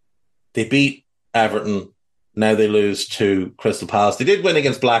 They beat Everton. Now they lose to Crystal Palace. They did win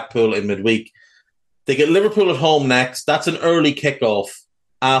against Blackpool in midweek. They get Liverpool at home next. That's an early kickoff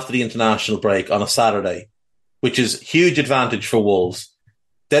after the international break on a Saturday, which is huge advantage for Wolves.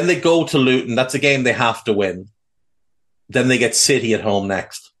 Then they go to Luton. That's a game they have to win. Then they get City at home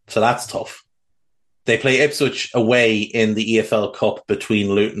next. So that's tough. They play Ipswich away in the EFL Cup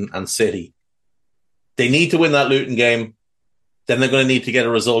between Luton and City. They need to win that Luton game. Then they're going to need to get a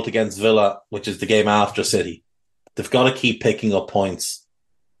result against Villa, which is the game after City. They've got to keep picking up points.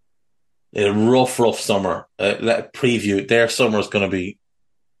 A rough summer. Preview. Their summer is going to be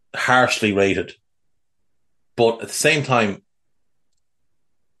harshly rated. But at the same time,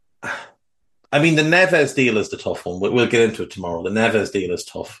 I mean, the Neves deal is the tough one. We'll get into it tomorrow. The Neves deal is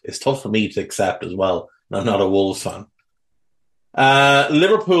tough. It's tough for me to accept as well. I'm not a Wolves fan.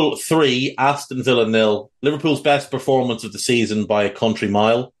 Liverpool 3, Aston Villa 0. Liverpool's best performance of the season by a country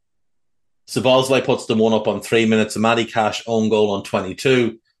mile. Szoboszlai puts them one up on 3 minutes. A Matty Cash own goal on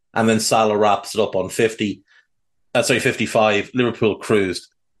 22. And then Salah wraps it up on 55. Liverpool cruised.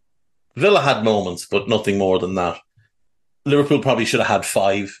 Villa had moments, but nothing more than that. Liverpool probably should have had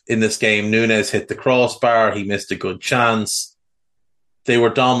 5 in this game. Núñez hit the crossbar. He missed a good chance. They were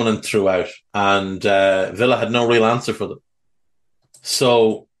dominant throughout, and Villa had no real answer for them.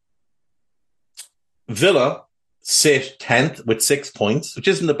 So Villa sit 10th with 6 points, which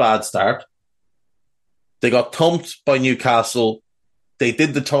isn't a bad start. They got thumped by Newcastle. They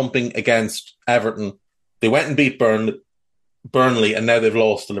did the thumping against Everton. They went and beat Burnley, and now they've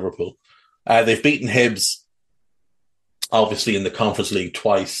lost to Liverpool. They've beaten Hibs, obviously, in the Conference League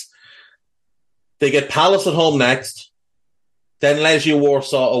twice. They get Palace at home next, then Legia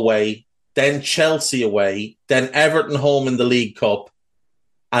Warsaw away, then Chelsea away, then Everton home in the League Cup,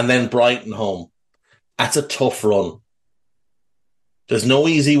 and then Brighton home. That's a tough run. There's no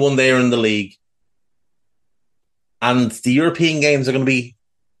easy one there in the league. And the European games are going to be,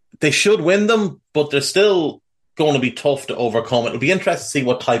 they should win them, but they're still going to be tough to overcome. It'll be interesting to see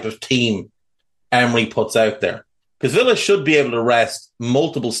what type of team Emery puts out there. Because Villa should be able to rest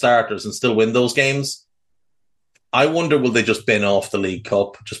multiple starters and still win those games. I wonder, will they just bin off the League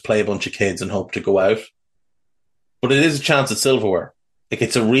Cup, just play a bunch of kids and hope to go out? But it is a chance at silverware. Like,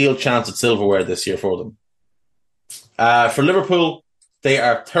 it's a real chance at silverware this year for them. For Liverpool, they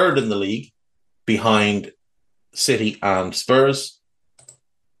are third in the league behind City and Spurs.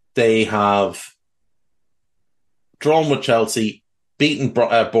 They have drawn with Chelsea, beaten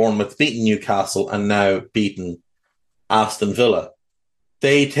Bournemouth, beaten Newcastle, and now beaten Aston Villa.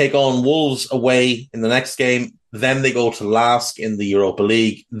 They take on Wolves away in the next game. Then they go to Lask in the Europa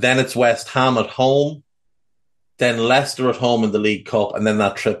League. Then it's West Ham at home. Then Leicester at home in the League Cup. And then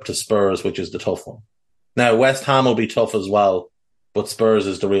that trip to Spurs, which is the tough one. Now, West Ham will be tough as well, but Spurs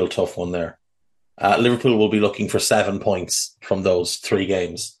is the real tough one there. Liverpool will be looking for 7 points from those 3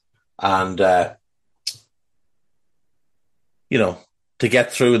 games. And, to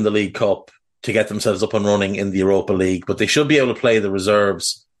get through in the League Cup, to get themselves up and running in the Europa League. But they should be able to play the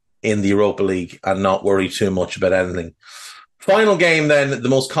reserves in the Europa League and not worry too much about anything. Final game then, the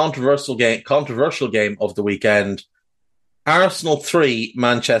most controversial game of the weekend. Arsenal 3,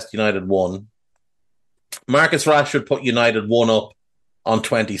 Manchester United 1. Marcus Rashford put United 1 up on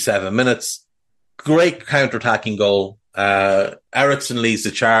 27 minutes. Great counter-attacking goal. Eriksen leads the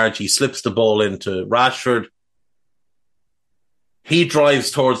charge. He slips the ball into Rashford. He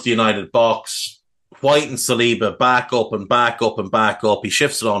drives towards the United box. White and Saliba back up and back up and back up. He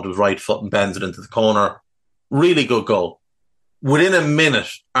shifts it onto his right foot and bends it into the corner. Really good goal. Within a minute,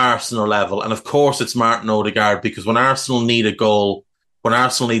 Arsenal level. And of course, it's Martin Odegaard, because when Arsenal need a goal, when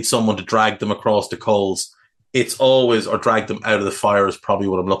Arsenal need someone to drag them across the coals, it's always, or drag them out of the fire is probably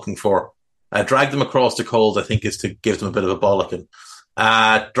what I'm looking for. Drag them across the coals, I think, is to give them a bit of a bollocking.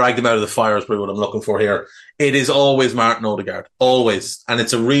 Drag them out of the fire is probably what I'm looking for here. It is always Martin Odegaard. Always. And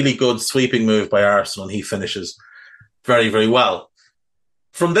it's a really good sweeping move by Arsenal, and he finishes very, very well.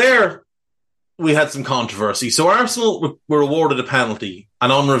 From there, we had some controversy. So Arsenal were awarded a penalty,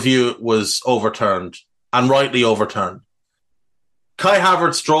 and on review it was overturned, and rightly overturned. Kai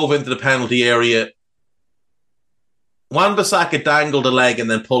Havertz drove into the penalty area. Wan-Bissaka dangled a leg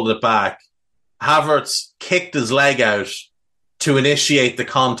and then pulled it back. Havertz kicked his leg out to initiate the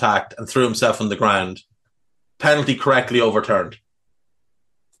contact and threw himself on the ground. Penalty correctly overturned.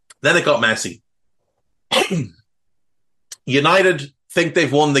 Then it got messy. United think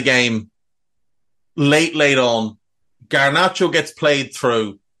they've won the game late on. Garnacho gets played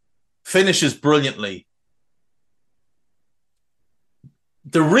through, finishes brilliantly.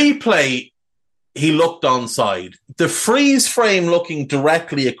 The replay, he looked onside. The freeze frame looking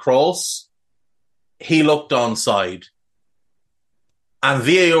directly across, he looked onside. And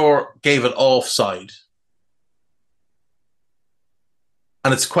VAR gave it offside.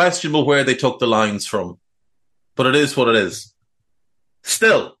 And it's questionable where they took the lines from. But it is what it is.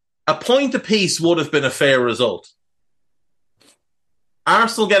 Still, a point apiece would have been a fair result.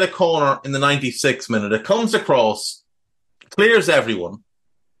 Arsenal get a corner in the 96th minute. It comes across, clears everyone.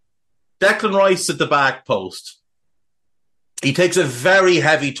 Declan Rice at the back post. He takes a very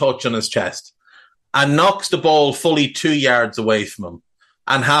heavy touch on his chest and knocks the ball fully 2 yards away from him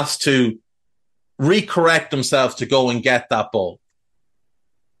and has to recorrect himself to go and get that ball.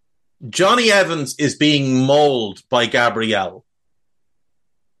 Johnny Evans is being mauled by Gabriel.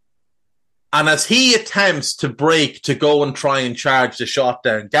 And as he attempts to break to go and try and charge the shot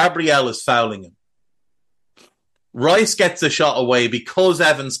down, Gabriel is fouling him. Rice gets the shot away because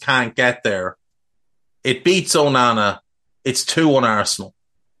Evans can't get there. It beats Onana. It's 2-1 Arsenal.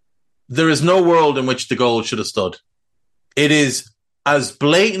 There is no world in which the goal should have stood. It is as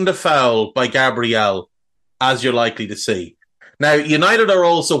blatant a foul by Gabriel as you're likely to see. Now, United are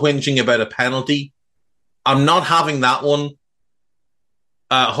also whinging about a penalty. I'm not having that one.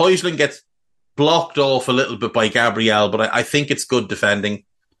 Højlund gets blocked off a little bit by Gabriel, but I think it's good defending.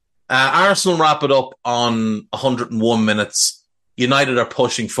 Arsenal wrap it up on 101 minutes. United are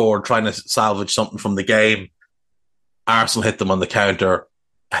pushing forward, trying to salvage something from the game. Arsenal hit them on the counter.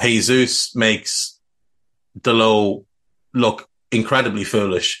 Jesus makes Dalot look incredibly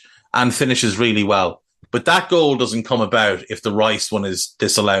foolish and finishes really well. But that goal doesn't come about if the Rice one is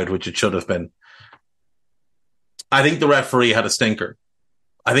disallowed, which it should have been. I think the referee had a stinker.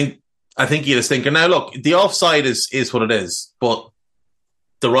 I think he had a stinker. Now, look, the offside is what it is, but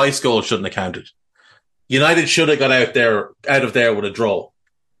the Rice goal shouldn't have counted. United should have got out of there with a draw,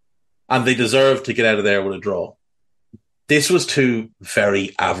 and they deserved to get out of there with a draw. This was two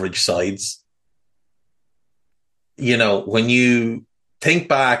very average sides. You know, when you think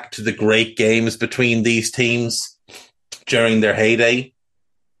back to the great games between these teams during their heyday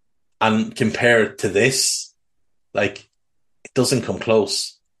and compare it to this, like, it doesn't come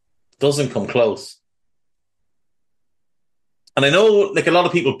close. It doesn't come close. And I know, like, a lot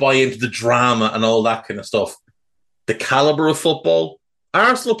of people buy into the drama and all that kind of stuff. The caliber of football.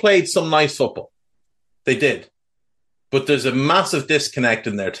 Arsenal played some nice football. They did. But there's a massive disconnect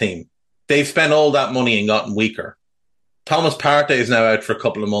in their team. They've spent all that money and gotten weaker. Thomas Partey is now out for a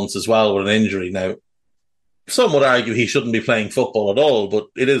couple of months as well with an injury. Now, some would argue he shouldn't be playing football at all, but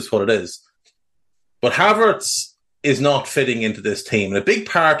it is what it is. But Havertz is not fitting into this team. And a big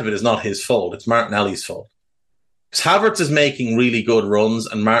part of it is not his fault. It's Martinelli's fault. Because Havertz is making really good runs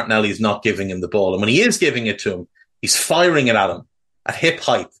and Martinelli's not giving him the ball. And when he is giving it to him, he's firing it at him at hip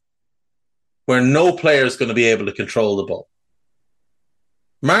height, where no player is going to be able to control the ball.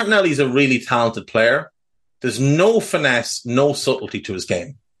 Martinelli's a really talented player. There's no finesse, no subtlety to his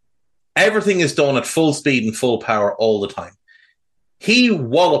game. Everything is done at full speed and full power all the time. He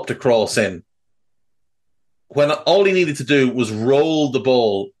walloped a cross in when all he needed to do was roll the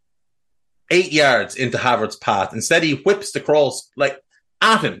ball 8 yards into Havertz's path. Instead, he whips the cross like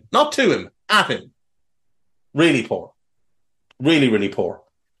at him, not to him, at him. Really poor. Really, really poor.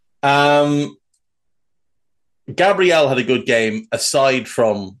 Gabriel had a good game aside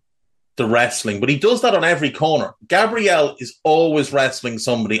from the wrestling, but he does that on every corner. Gabriel is always wrestling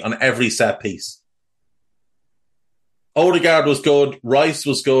somebody on every set piece. Odegaard was good. Rice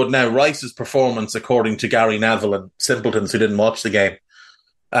was good. Now, Rice's performance, according to Gary Neville and simpletons who didn't watch the game,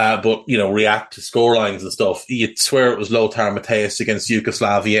 but, you know, react to scorelines and stuff, you'd swear it was Lothar Matthäus against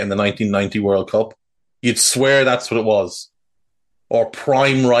Yugoslavia in the 1990 World Cup. You'd swear that's what it was. Or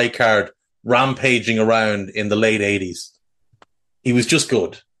prime Rijkaard rampaging around in the late 80s. He was just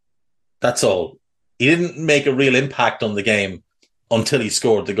good. That's all. He didn't make a real impact on the game until he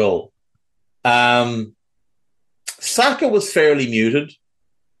scored the goal. Saka was fairly muted.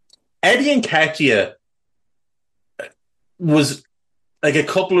 Eddie Nketiah was like a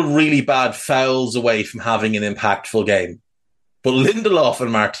couple of really bad fouls away from having an impactful game. But Lindelof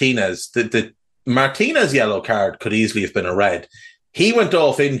and Martinez, the Martinez yellow card could easily have been a red. He went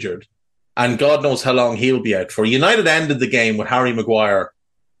off injured, and God knows how long he'll be out for. United ended the game with Harry Maguire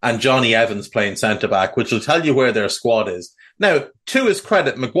and Johnny Evans playing centre-back, which will tell you where their squad is. Now, to his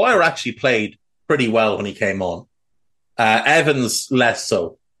credit, Maguire actually played pretty well when he came on. Evans, less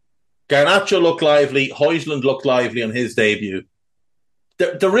so. Garnacho looked lively. Højlund looked lively on his debut.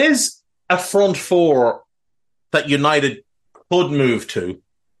 There is a front four that United could move to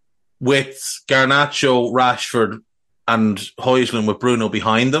with Garnacho, Rashford and Højlund with Bruno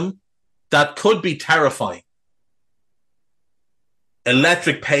behind them. That could be terrifying.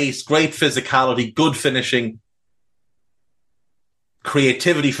 Electric pace, great physicality, good finishing,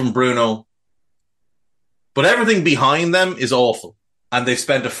 creativity from Bruno. But everything behind them is awful. And they've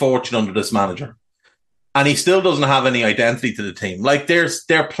spent a fortune under this manager. And he still doesn't have any identity to the team. Like,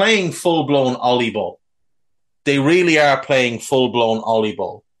 they're playing full-blown Ollie ball. They really are playing full-blown Ollie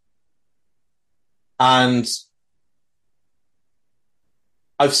ball. And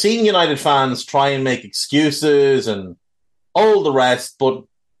I've seen United fans try and make excuses and all the rest, but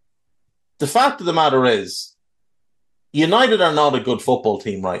the fact of the matter is, United are not a good football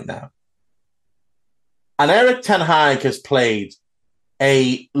team right now. And Erik ten Hag has played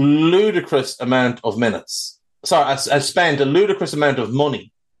a ludicrous amount of minutes. Sorry, has spent a ludicrous amount of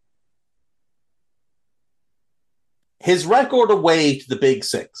money. His record away to the Big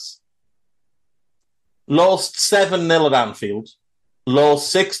Six: lost 7-0 at Anfield,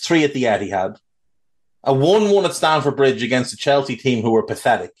 lost 6-3 at the Etihad, a 1-1 at Stamford Bridge against a Chelsea team who were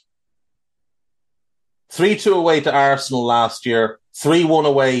pathetic, 3-2 away to Arsenal last year, 3-1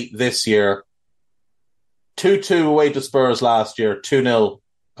 away this year, 2-2 away to Spurs last year, 2-0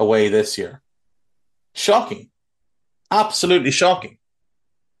 away this year. Shocking. Absolutely shocking.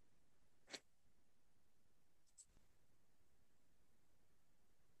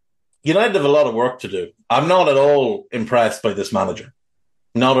 United have a lot of work to do. I'm not at all impressed by this manager.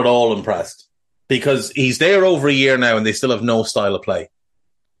 Not at all impressed. Because he's there over a year now and they still have no style of play.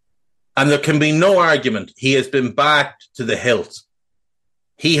 And there can be no argument. He has been backed to the hilt.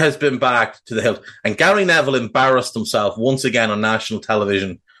 He has been backed to the hilt. And Gary Neville embarrassed himself once again on national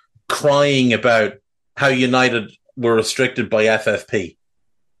television, crying about how United were restricted by FFP.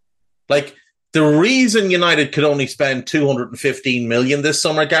 Like, the reason United could only spend 215 million this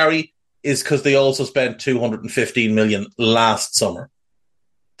summer, Gary, is because they also spent 215 million last summer.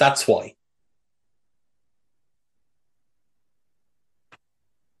 That's why.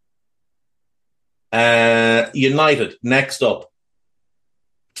 United, next up.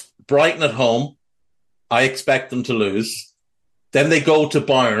 Brighton at home. I expect them to lose. Then they go to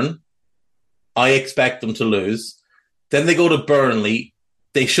Bayern. I expect them to lose. Then they go to Burnley.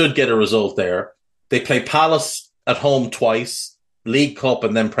 They should get a result there. They play Palace at home twice, League Cup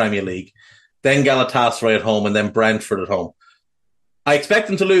and then Premier League. Then Galatasaray at home and then Brentford at home. I expect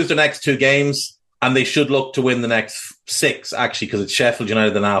them to lose the next 2 games, and they should look to win the next 6, actually, because it's Sheffield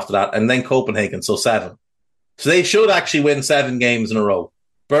United then after that, and then Copenhagen, so 7. So they should actually win 7 games in a row.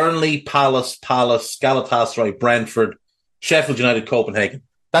 Burnley, Palace, Galatasaray, Brentford, Sheffield United, Copenhagen.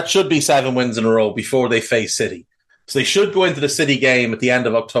 That should be 7 wins in a row before they face City. So they should go into the City game at the end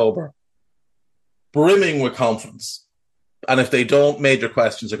of October brimming with confidence. And if they don't, major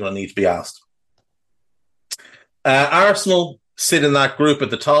questions are going to need to be asked. Arsenal sit in that group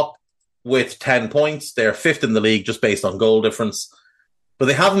at the top with 10 points. They're 5th in the league just based on goal difference. But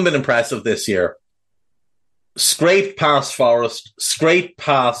they haven't been impressive this year. Scraped past Forest, scraped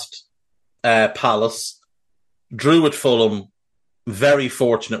past Palace, drew at Fulham. Very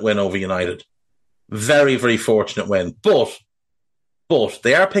fortunate win over United. Very, very fortunate win. But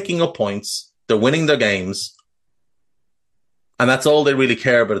they are picking up points. They're winning their games. And that's all they really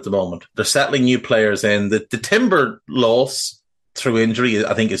care about at the moment. They're settling new players in. The Timber loss through injury,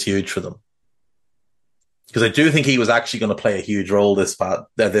 I think, is huge for them. Because I do think he was actually going to play a huge role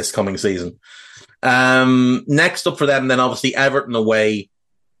this coming season. Next up for them, then obviously Everton away.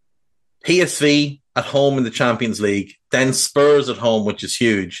 PSV at home in the Champions League. Then Spurs at home, which is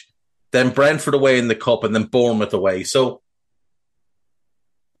huge. Then Brentford away in the Cup, and then Bournemouth away. So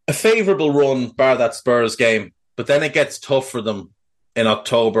a favourable run, bar that Spurs game. But then it gets tough for them in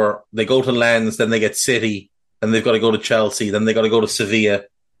October. They go to Lens, then they get City, then they've got to go to Chelsea, then they've got to go to Sevilla,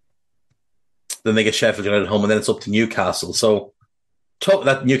 then they get Sheffield United at home, and then it's up to Newcastle. So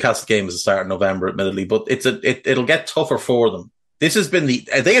that Newcastle game is the start of November, admittedly, but it'll get tougher for them. This has been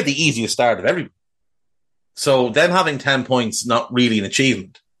they had the easiest start of everybody. So them having 10 points, not really an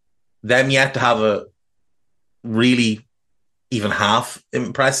achievement. Them yet to have a really even half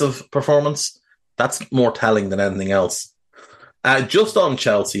impressive performance. That's more telling than anything else. Just on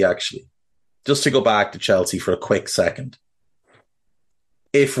Chelsea, actually, just to go back to Chelsea for a quick second.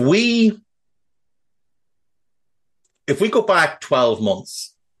 If we go back 12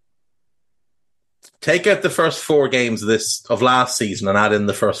 months, take out the first 4 games of last season and add in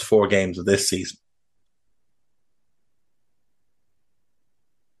the first 4 games of this season.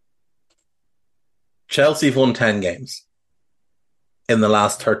 Chelsea have won 10 games in the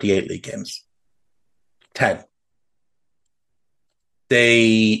last 38 league games. 10.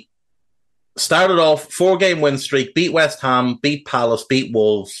 They started off 4-game win streak, beat West Ham, beat Palace, beat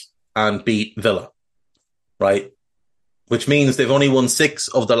Wolves, and beat Villa. Right? Which means they've only won 6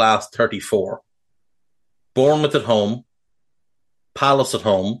 of the last 34. Bournemouth at home, Palace at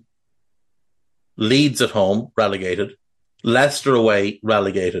home, Leeds at home, relegated, Leicester away,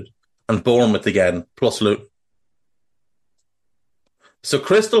 relegated, and Bournemouth again, plus Luton. So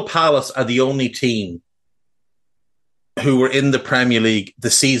Crystal Palace are the only team who were in the Premier League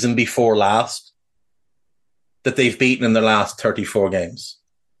the season before last that they've beaten in the last 34 games.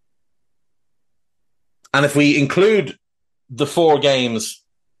 And if we include the 4 games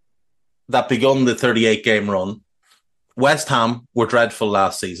that begun the 38-game run, West Ham were dreadful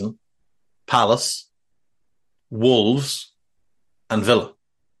last season, Palace, Wolves, and Villa.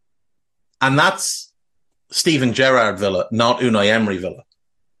 And that's Steven Gerrard Villa, not Unai Emery Villa.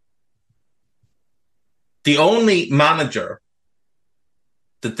 The only manager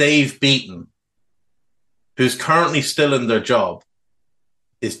that they've beaten who's currently still in their job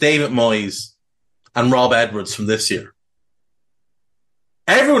is David Moyes and Rob Edwards from this year.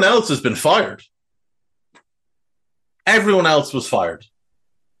 Everyone else has been fired. Everyone else was fired.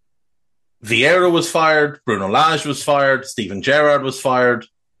 Vieira was fired. Bruno Lage was fired. Steven Gerrard was fired.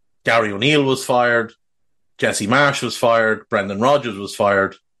 Gary O'Neill was fired. Jesse Marsh was fired. Brendan Rodgers was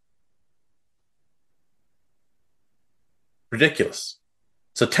fired. Ridiculous.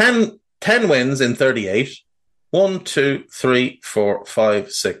 So 10 wins in 38. 1, 2, 3, 4,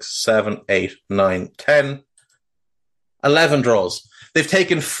 5, 6, 7, 8, 9, 10. 11 draws. They've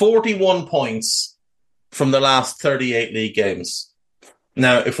taken 41 points from the last 38 league games.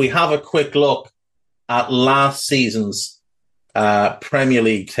 Now, if we have a quick look at last season's Premier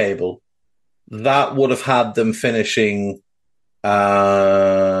League table, that would have had them finishing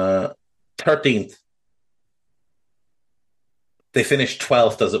 13th. They finished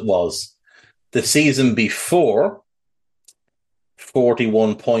 12th as it was. The season before,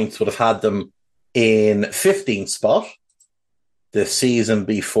 41 points would have had them in 15th spot. The season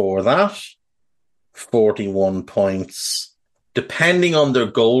before that, 41 points. Depending on their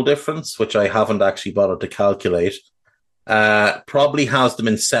goal difference, which I haven't actually bothered to calculate, probably has them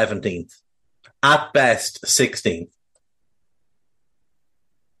in 17th. At best, 16th.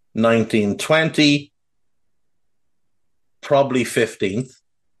 19-20, probably 15th.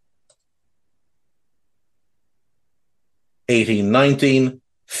 18-19,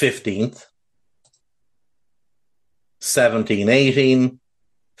 15th. 17-18,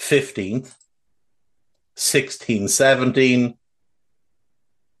 15th. 16-17,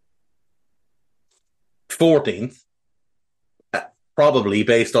 14th. Probably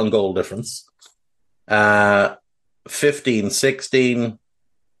based on goal difference. 15-16,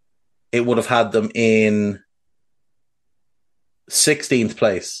 it would have had them in 16th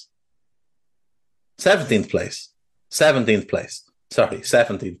place. 17th place. 17th place. Sorry,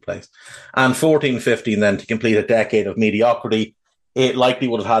 17th place. And 14-15 then to complete a decade of mediocrity, it likely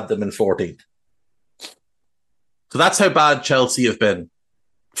would have had them in 14th. So that's how bad Chelsea have been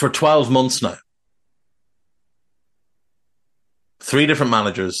for 12 months now. 3 different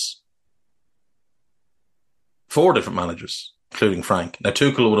managers. 4 different managers, including Frank. Now,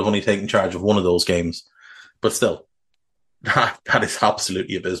 Tuchel would have only taken charge of one of those games, but still, that is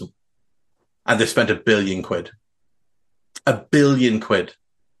absolutely abysmal. And they've spent £1 billion. £1 billion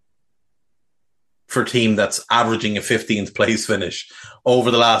for a team that's averaging a 15th place finish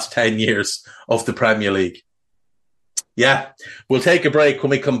over the last 10 years of the Premier League. Yeah, we'll take a break. When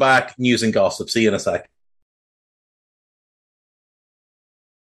we come back, news and gossip. See you in a sec.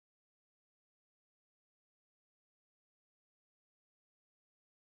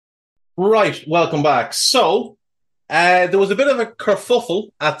 Right, welcome back. So, there was a bit of a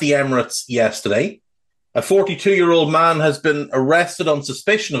kerfuffle at the Emirates yesterday. A 42-year-old man has been arrested on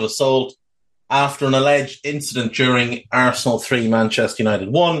suspicion of assault after an alleged incident during Arsenal 3, Manchester United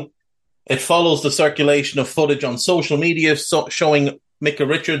 1. It follows the circulation of footage on social media showing Micah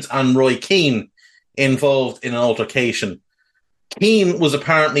Richards and Roy Keane involved in an altercation. Keane was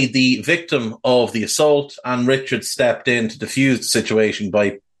apparently the victim of the assault, and Richards stepped in to defuse the situation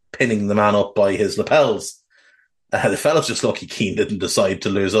by pinning the man up by his lapels. The fella's just lucky Keane didn't decide to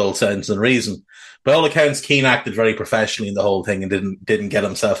lose all sense and reason. By all accounts, Keane acted very professionally in the whole thing and didn't get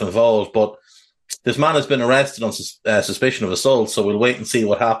himself involved. But this man has been arrested on suspicion of assault, so we'll wait and see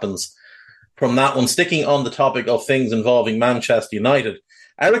what happens from that one. Sticking on the topic of things involving Manchester United,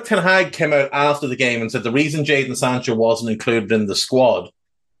 Erik ten Hag came out after the game and said the reason Jadon Sancho wasn't included in the squad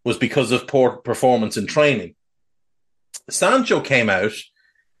was because of poor performance in training. Sancho came out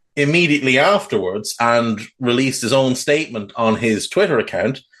immediately afterwards and released his own statement on his Twitter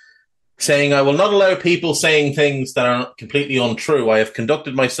account saying, "I will not allow people saying things that are completely untrue. I have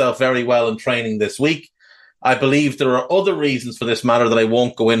conducted myself very well in training this week. I believe there are other reasons for this matter that I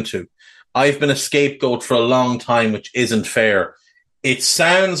won't go into. I've been a scapegoat for a long time, which isn't fair." It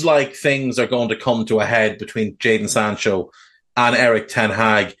sounds like things are going to come to a head between Jadon Sancho and Erik ten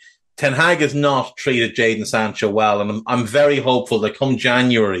Hag. Ten Hag has not treated Jadon Sancho well, and I'm very hopeful that come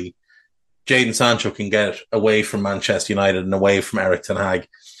January, Jadon Sancho can get away from Manchester United and away from Erik ten Hag.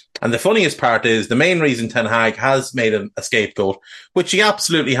 And the funniest part is the main reason Ten Hag has made him a scapegoat, which he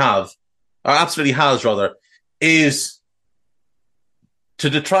absolutely has, is to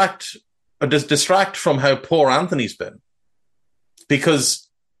distract from how poor Anthony's been. Because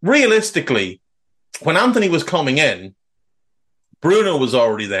realistically, when Anthony was coming in, Bruno was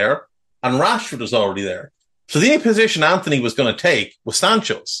already there, and Rashford was already there. So the only position Anthony was going to take was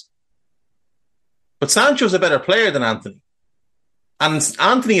Sancho's. But Sancho's a better player than Anthony. And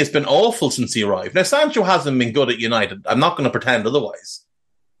Anthony has been awful since he arrived. Now, Sancho hasn't been good at United. I'm not going to pretend otherwise.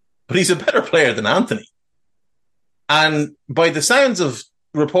 But he's a better player than Anthony. And by the sounds of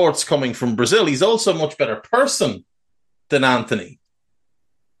reports coming from Brazil, he's also a much better person than Anthony.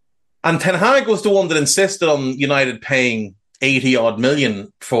 And Ten Hag was the one that insisted on United paying 80-odd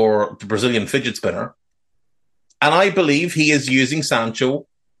million for the Brazilian fidget spinner. And I believe he is using Sancho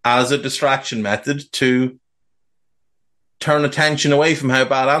as a distraction method to turn attention away from how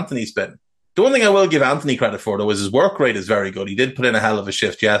bad Anthony's been. The one thing I will give Anthony credit for, though, is his work rate is very good. He did put in a hell of a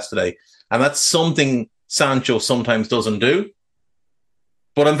shift yesterday. And that's something Sancho sometimes doesn't do.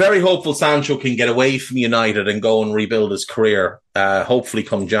 But I'm very hopeful Sancho can get away from United and go and rebuild his career, hopefully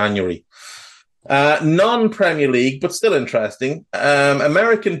come January. Non-Premier League, but still interesting.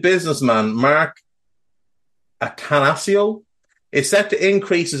 American businessman Mark Attanasio is set to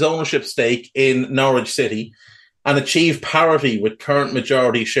increase his ownership stake in Norwich City and achieve parity with current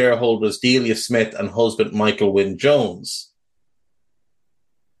majority shareholders Delia Smith and husband Michael Wynne-Jones.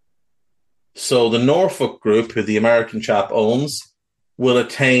 So the Norfolk Group, who the American chap owns, will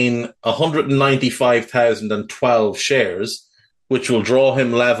attain 195,012 shares, which will draw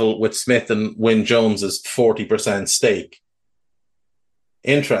him level with Smith and Wynne-Jones's 40% stake.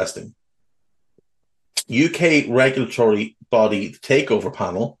 Interesting. UK regulatory body, the Takeover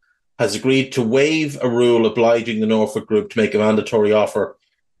Panel, has agreed to waive a rule obliging the Norfolk Group to make a mandatory offer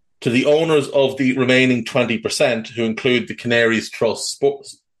to the owners of the remaining 20%, who include the Canaries Trust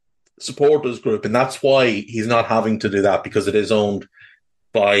Supporters Group. And that's why he's not having to do that, because it is owned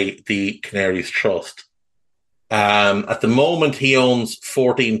by the Canaries Trust. At the moment, he owns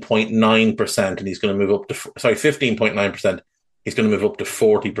 14.9%, and he's going to move up to 15.9%. He's going to move up to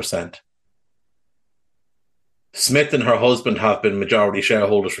 40%. Smith and her husband have been majority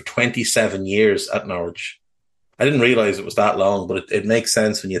shareholders for 27 years at Norwich. I didn't realise it was that long, but it makes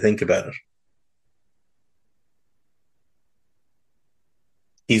sense when you think about it.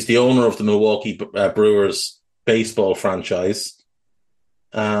 He's the owner of the Milwaukee Brewers baseball franchise.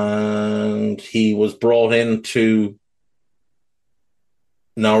 And he was brought into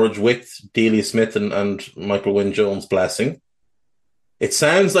Norwich with Delia Smith and Michael Wynne-Jones' blessing. It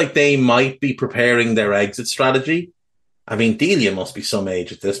sounds like they might be preparing their exit strategy. I mean, Delia must be some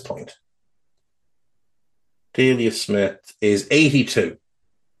age at this point. Delia Smith is 82.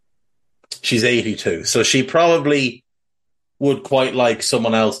 She's 82. So she probably would quite like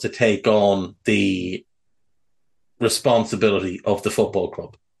someone else to take on the responsibility of the football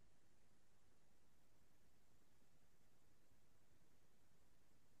club.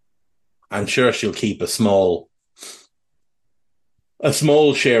 I'm sure she'll keep a small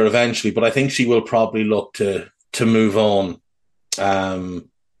share eventually, but I think she will probably look to move on a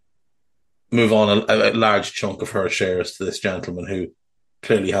large chunk of her shares to this gentleman who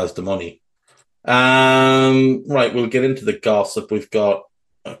clearly has the money. Right, we'll get into the gossip. We've got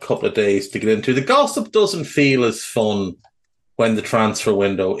a couple of days to get into. The gossip doesn't feel as fun when the transfer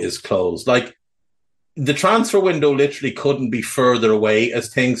window is closed. Like, the transfer window literally couldn't be further away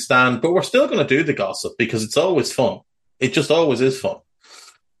as things stand, but we're still going to do the gossip because it's always fun. It just always is fun.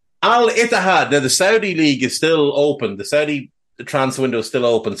 Al Ittihad, now the Saudi league is still open. The Saudi transfer window is still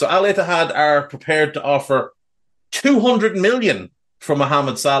open. So Al Ittihad are prepared to offer 200 million for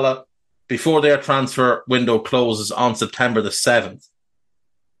Mohamed Salah before their transfer window closes on September the 7th.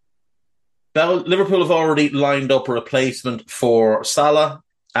 Liverpool have already lined up a replacement for Salah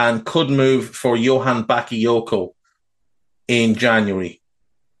and could move for Johan Bakayoko in January.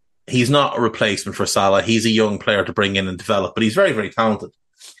 He's not a replacement for Salah. He's a young player to bring in and develop, but he's very, very talented.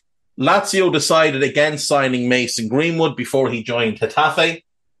 Lazio decided against signing Mason Greenwood before he joined Getafe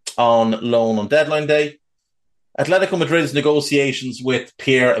on loan on deadline day. Atletico Madrid's negotiations with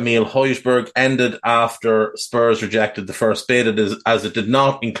Pierre-Emile Højbjerg ended after Spurs rejected the first bid, as it did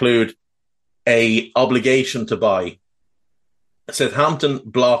not include an obligation to buy. Southampton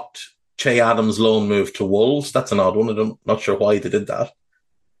blocked Che Adams' loan move to Wolves. That's an odd one. I'm not sure why they did that.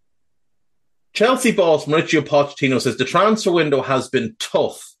 Chelsea boss Mauricio Pochettino says the transfer window has been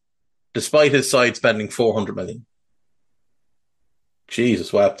tough, despite his side spending 400 million.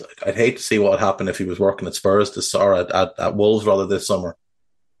 Jesus wept. I'd hate to see what would happen if he was working at Spurs at Wolves rather this summer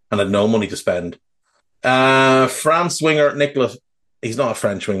and had no money to spend. France winger Nicolas, he's not a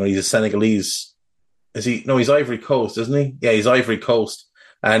French winger, he's a Senegalese. Is he? No, he's Ivory Coast, isn't he? Yeah, he's Ivory Coast.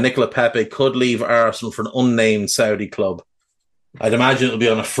 Nicola Pepe could leave Arsenal for an unnamed Saudi club. I'd imagine it'll be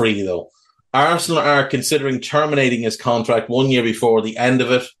on a free, though. Arsenal are considering terminating his contract 1 year before the end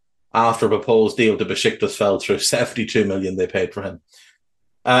of it after a proposed deal to Besiktas fell through. 72 million they paid for him.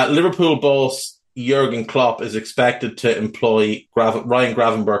 Liverpool boss Jurgen Klopp is expected to employ Ryan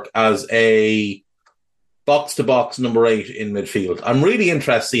Gravenberch as a box-to-box number 8 in midfield. I'm really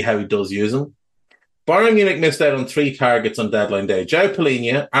interested to see how he does use him. Bayern Munich missed out on 3 targets on deadline day. João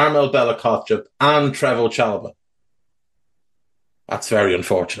Palhinha, Armel Bella-Kotchap and Trevoh Chalobah. That's very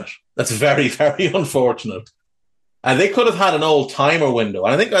unfortunate. That's very, very unfortunate. And they could have had an old-timer window.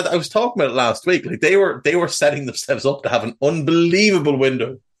 And I think I was talking about it last week. Like they were setting themselves up to have an unbelievable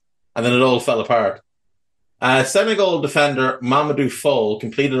window. And then it all fell apart. Senegal defender Mamadou Fall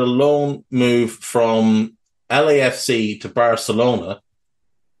completed a loan move from LAFC to Barcelona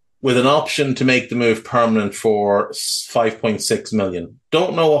with an option to make the move permanent for 5.6 million.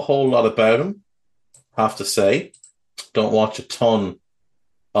 Don't know a whole lot about him, have to say. Don't watch a ton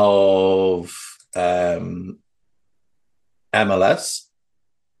of MLS.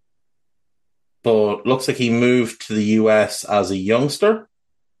 But looks like he moved to the US as a youngster.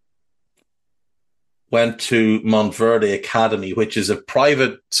 Went to Montverde Academy, which is a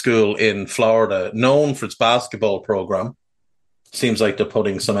private school in Florida, known for its basketball program. Seems like they're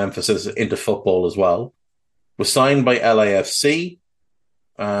putting some emphasis into football as well. Was signed by LAFC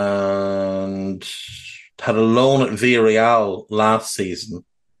and had a loan at Villarreal last season,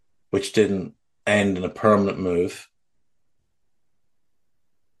 which didn't end in a permanent move.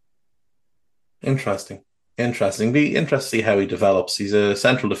 Interesting. Be interesting to see how he develops. He's a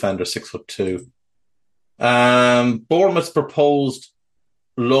central defender, 6'2". Bournemouth's proposed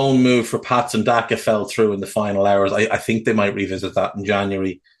loan move for Patson Daka fell through in the final hours. I think they might revisit that in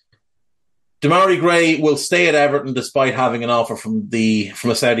January. Demarai Gray will stay at Everton despite having an offer from a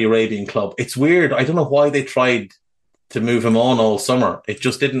Saudi Arabian club. It's weird. I don't know why they tried to move him on all summer. It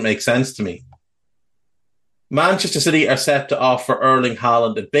just didn't make sense to me. Manchester City are set to offer Erling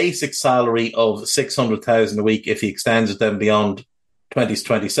Haaland a basic salary of $600,000 a week if he extends with them beyond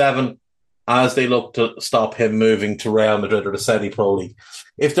 2027, as they look to stop him moving to Real Madrid or the Saudi Pro League.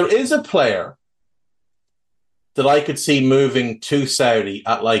 If there is a player that I could see moving to Saudi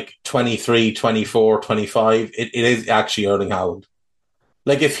at like 23, 24, 25, it is actually Erling Haaland.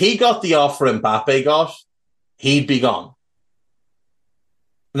 Like if he got the offer Mbappe got, he'd be gone.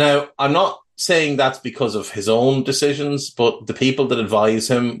 Now, I'm not saying that's because of his own decisions, but the people that advise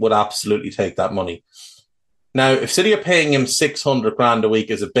him would absolutely take that money. Now, if City are paying him 600 grand a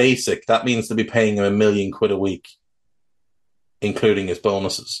week as a basic, that means they'll be paying him £1 million a week, including his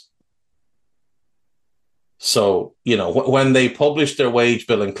bonuses. So, when they publish their wage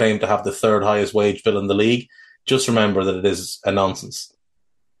bill and claim to have the third highest wage bill in the league, just remember that it is a nonsense.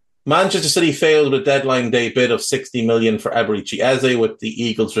 Manchester City failed with a deadline day bid of 60 million for Eberechi Eze, with the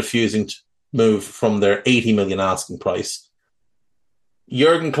Eagles refusing to move from their 80 million asking price.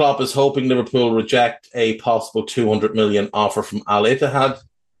 Jurgen Klopp is hoping Liverpool reject a possible 200 million offer from Al Ittihad.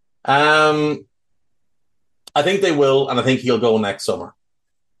 I think they will, and I think he'll go next summer.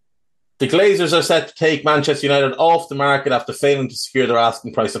 The Glazers are set to take Manchester United off the market after failing to secure their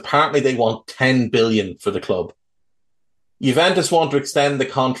asking price. Apparently, they want 10 billion for the club. Juventus want to extend the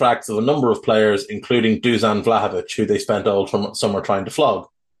contracts of a number of players, including Dusan Vlahovic, who they spent all summer trying to flog.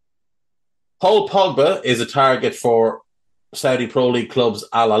 Paul Pogba is a target for Saudi Pro League clubs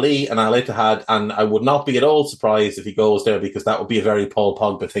Al Ahly and Al Ittihad, and I would not be at all surprised if he goes there because that would be a very Paul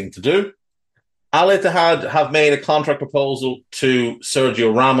Pogba thing to do. Al Ittihad have made a contract proposal to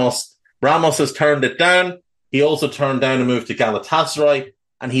Sergio Ramos. Ramos has turned it down. He also turned down a move to Galatasaray,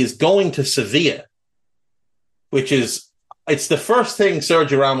 and he is going to Sevilla, which is, it's the first thing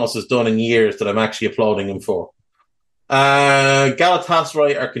Sergio Ramos has done in years that I'm actually applauding him for.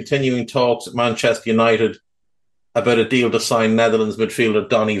 Galatasaray are continuing talks at Manchester United about a deal to sign Netherlands midfielder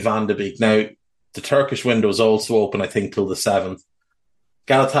Donny van de Beek. Now, the Turkish window is also open, I think, till the 7th.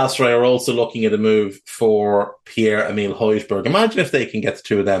 Galatasaray are also looking at a move for Pierre-Emile Højbjerg. Imagine if they can get the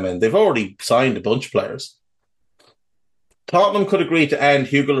two of them in. They've already signed a bunch of players. Tottenham could agree to end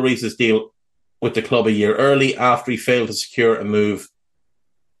Hugo Lloris's deal with the club a year early after he failed to secure a move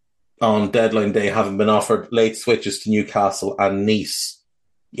on deadline day, having been offered late switches to Newcastle and Nice.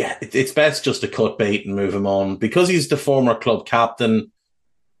 Yeah, it's best just to cut bait and move him on. Because he's the former club captain,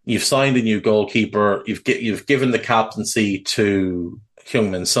 you've signed a new goalkeeper, you've given the captaincy to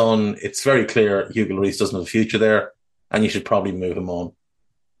Heung-min Son. It's very clear Hugo Lloris doesn't have a future there, and you should probably move him on.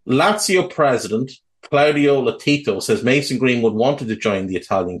 Lazio president Claudio Lotito says Mason Greenwood wanted to join the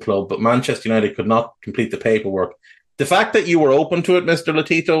Italian club, but Manchester United could not complete the paperwork. The fact that you were open to it, Mr.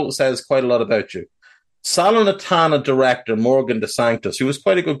 Lotito, says quite a lot about you. Salernitana director Morgan De Sanctis, who was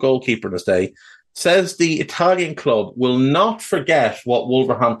quite a good goalkeeper in his day, says the Italian club will not forget what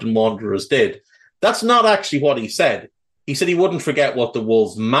Wolverhampton Wanderers did. That's not actually what he said. He said he wouldn't forget what the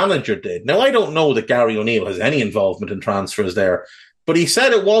Wolves manager did. Now, I don't know that Gary O'Neill has any involvement in transfers there, but he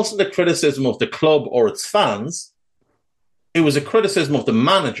said it wasn't a criticism of the club or its fans. It was a criticism of the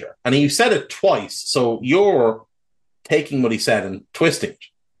manager. And he said it twice, so you're taking what he said and twisting it.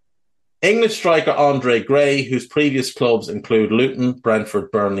 English striker Andre Gray, whose previous clubs include Luton, Brentford,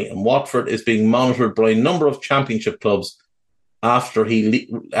 Burnley and Watford, is being monitored by a number of championship clubs after he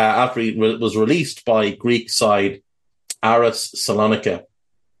was released by Greek side Aris Salonika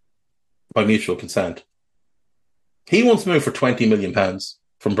by mutual consent. He wants to move for £20 million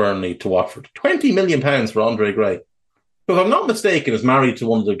from Burnley to Watford. £20 million for Andre Gray, who, if I'm not mistaken, is married to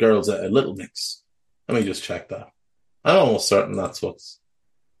one of the girls at Little Mix. Let me just check that. I'm almost certain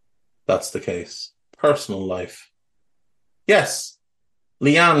that's the case. Personal life. Yes.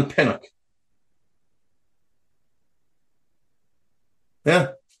 Leanne Pinnock. Yeah.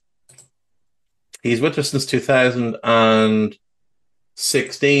 He's with her since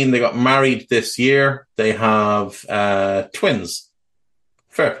 2016. They got married this year. They have twins.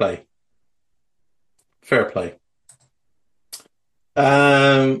 Fair play.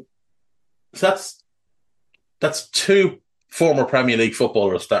 So that's two former Premier League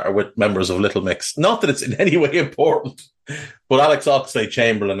footballers that are with members of Little Mix. Not that it's in any way important, but Alex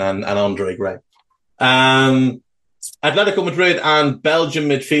Oxlade-Chamberlain and Andre Gray. Atletico Madrid and Belgian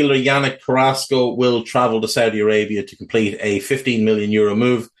midfielder Yannick Carrasco will travel to Saudi Arabia to complete a €15 million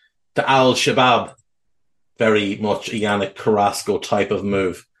move to Al Shabab. Very much a Yannick Carrasco type of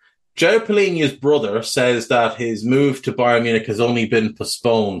move. Joe Polina's brother says that his move to Bayern Munich has only been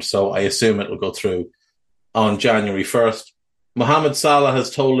postponed, so I assume it will go through on January 1st. Mohamed Salah has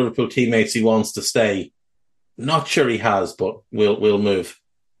told Liverpool teammates he wants to stay. Not sure he has, but we'll move.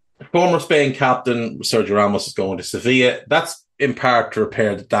 Former Spain captain Sergio Ramos is going to Sevilla. That's in part to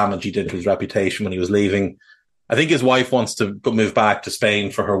repair the damage he did to his reputation when he was leaving. I think his wife wants to move back to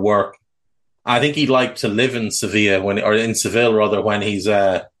Spain for her work. I think he'd like to live in Sevilla in Seville rather when he's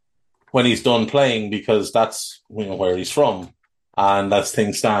done playing, because that's where he's from. And as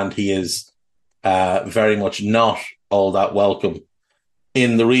things stand, he is very much not all that welcome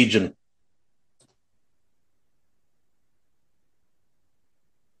in the region.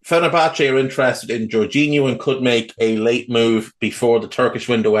 Fenerbahce are interested in Jorginho and could make a late move before the Turkish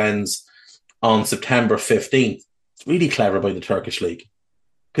window ends on September 15th. It's really clever by the Turkish league,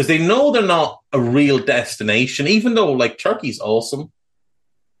 because they know they're not a real destination, even though Turkey's awesome.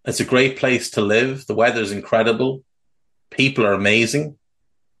 It's a great place to live. The weather's incredible. People are amazing.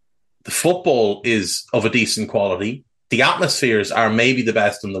 The football is of a decent quality. The atmospheres are maybe the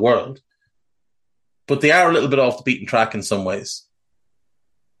best in the world, but they are a little bit off the beaten track in some ways.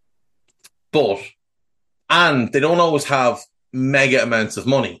 And they don't always have mega amounts of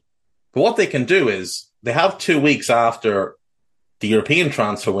money. But what they can do is they have 2 weeks after the European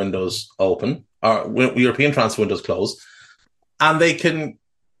transfer windows open, or European transfer windows close, and they can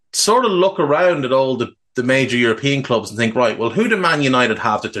sort of look around at all the major European clubs and think, right, well, who do Man United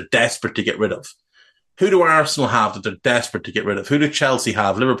have that they're desperate to get rid of? Who do Arsenal have that they're desperate to get rid of? Who do Chelsea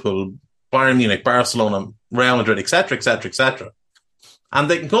have? Liverpool, Bayern Munich, Barcelona, Real Madrid, etc., etc., etc. And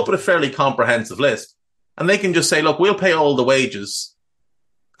they can come up with a fairly comprehensive list. And they can just say, look, we'll pay all the wages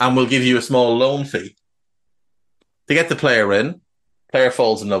and we'll give you a small loan fee. They get the player in, player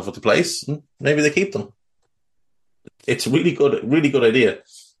falls in love with the place, and maybe they keep them. It's a really good idea.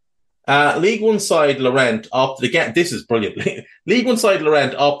 League One side Lorient opted again. This is brilliant. League One side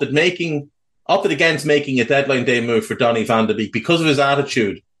Lorient opted against making a deadline day move for Donny van de Beek because of his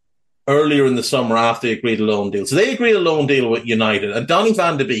attitude earlier in the summer after they agreed a loan deal. So they agreed a loan deal with United, and Donny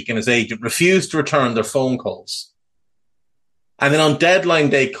van de Beek and his agent refused to return their phone calls. And then on deadline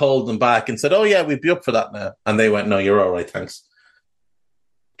day called them back and said, oh yeah, we'd be up for that now. And they went, no, you're all right, thanks.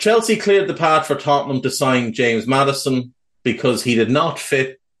 Chelsea cleared the path for Tottenham to sign James Maddison because he did not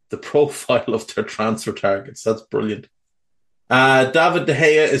fit the profile of their transfer targets. That's brilliant. David De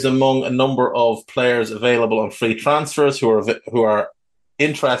Gea is among a number of players available on free transfers who are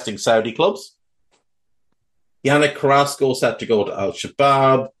interesting Saudi clubs. Yannick Carrasco set to go to Al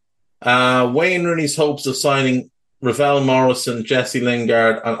Shabab. Wayne Rooney's hopes of signing Ravel Morrison, Jesse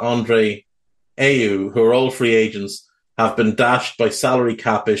Lingard and Andre Ayew, who are all free agents, have been dashed by salary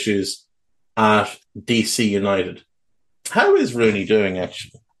cap issues at DC United. How is Rooney doing,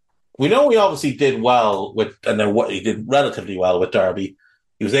 actually? We know he obviously did well he did relatively well with Derby.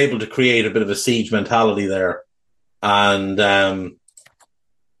 He was able to create a bit of a siege mentality there. And,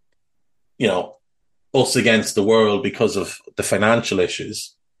 us against the world because of the financial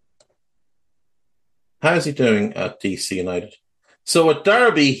issues. How's he doing at DC United? So at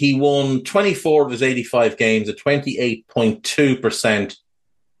Derby, he won 24 of his 85 games, a 28.2%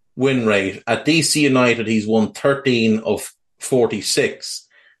 win rate. At DC United, he's won 13 of 46,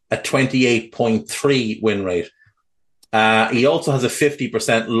 a 28.3 win rate. He also has a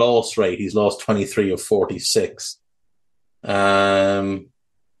 50% loss rate. He's lost 23 of 46.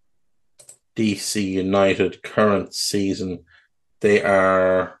 DC United current season, they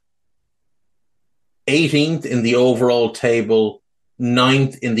are 18th in the overall table,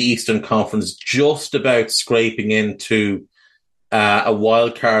 9th in the Eastern Conference, just about scraping into a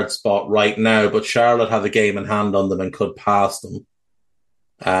wild card spot right now, but Charlotte have a game in hand on them and could pass them.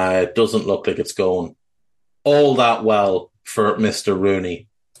 It doesn't look like it's going all that well for Mr. Rooney.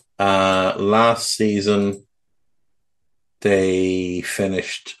 Last season, they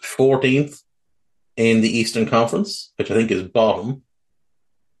finished 14th in the Eastern Conference, which I think is bottom.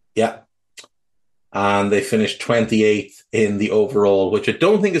 Yeah. And they finished 28th in the overall, which I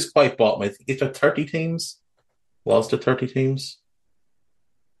don't think is quite bottom. I think it's at 30 teams. Was to 30 teams.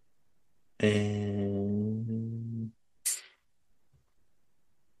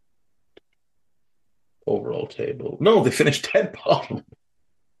 Overall table. No, they finished dead bottom.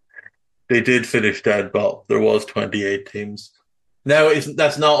 They did finish dead bottom. There was 28 teams. Now,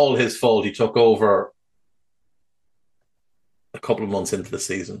 that's not all his fault. He took over a couple of months into the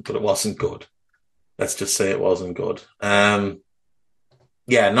season, but it wasn't good. Let's just say it wasn't good. Yeah,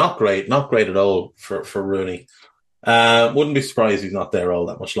 not great. Not great at all for Rooney. Wouldn't be surprised he's not there all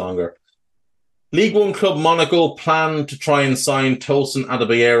that much longer. League One club Monaco plan to try and sign Tosin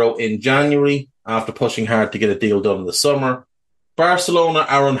Adebayor in January after pushing hard to get a deal done in the summer. Barcelona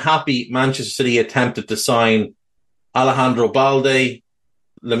are unhappy Manchester City attempted to sign Alejandro Balde,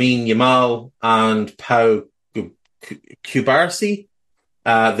 Lamine Yamal and Pau Cubarsí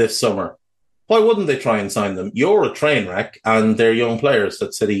this summer. Why wouldn't they try and sign them? You're a train wreck and they're young players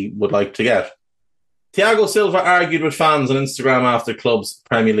that City would like to get. Thiago Silva argued with fans on Instagram after club's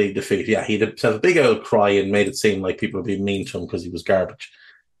Premier League defeat. Yeah, he had a big old cry and made it seem like people were being mean to him because he was garbage.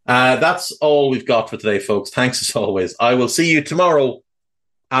 That's all we've got for today, folks. Thanks as always. I will see you tomorrow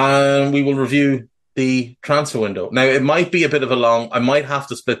and we will review the transfer window. Now, it might be a bit of I might have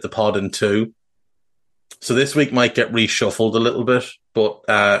to split the pod in two. So this week might get reshuffled a little bit.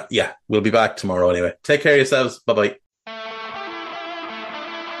 But yeah, we'll be back tomorrow anyway. Take care of yourselves. Bye-bye.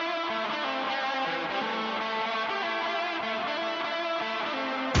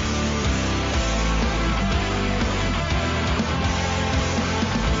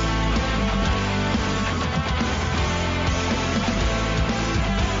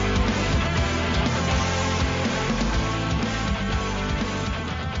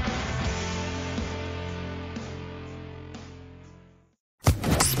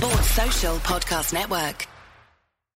 Social Podcast Network.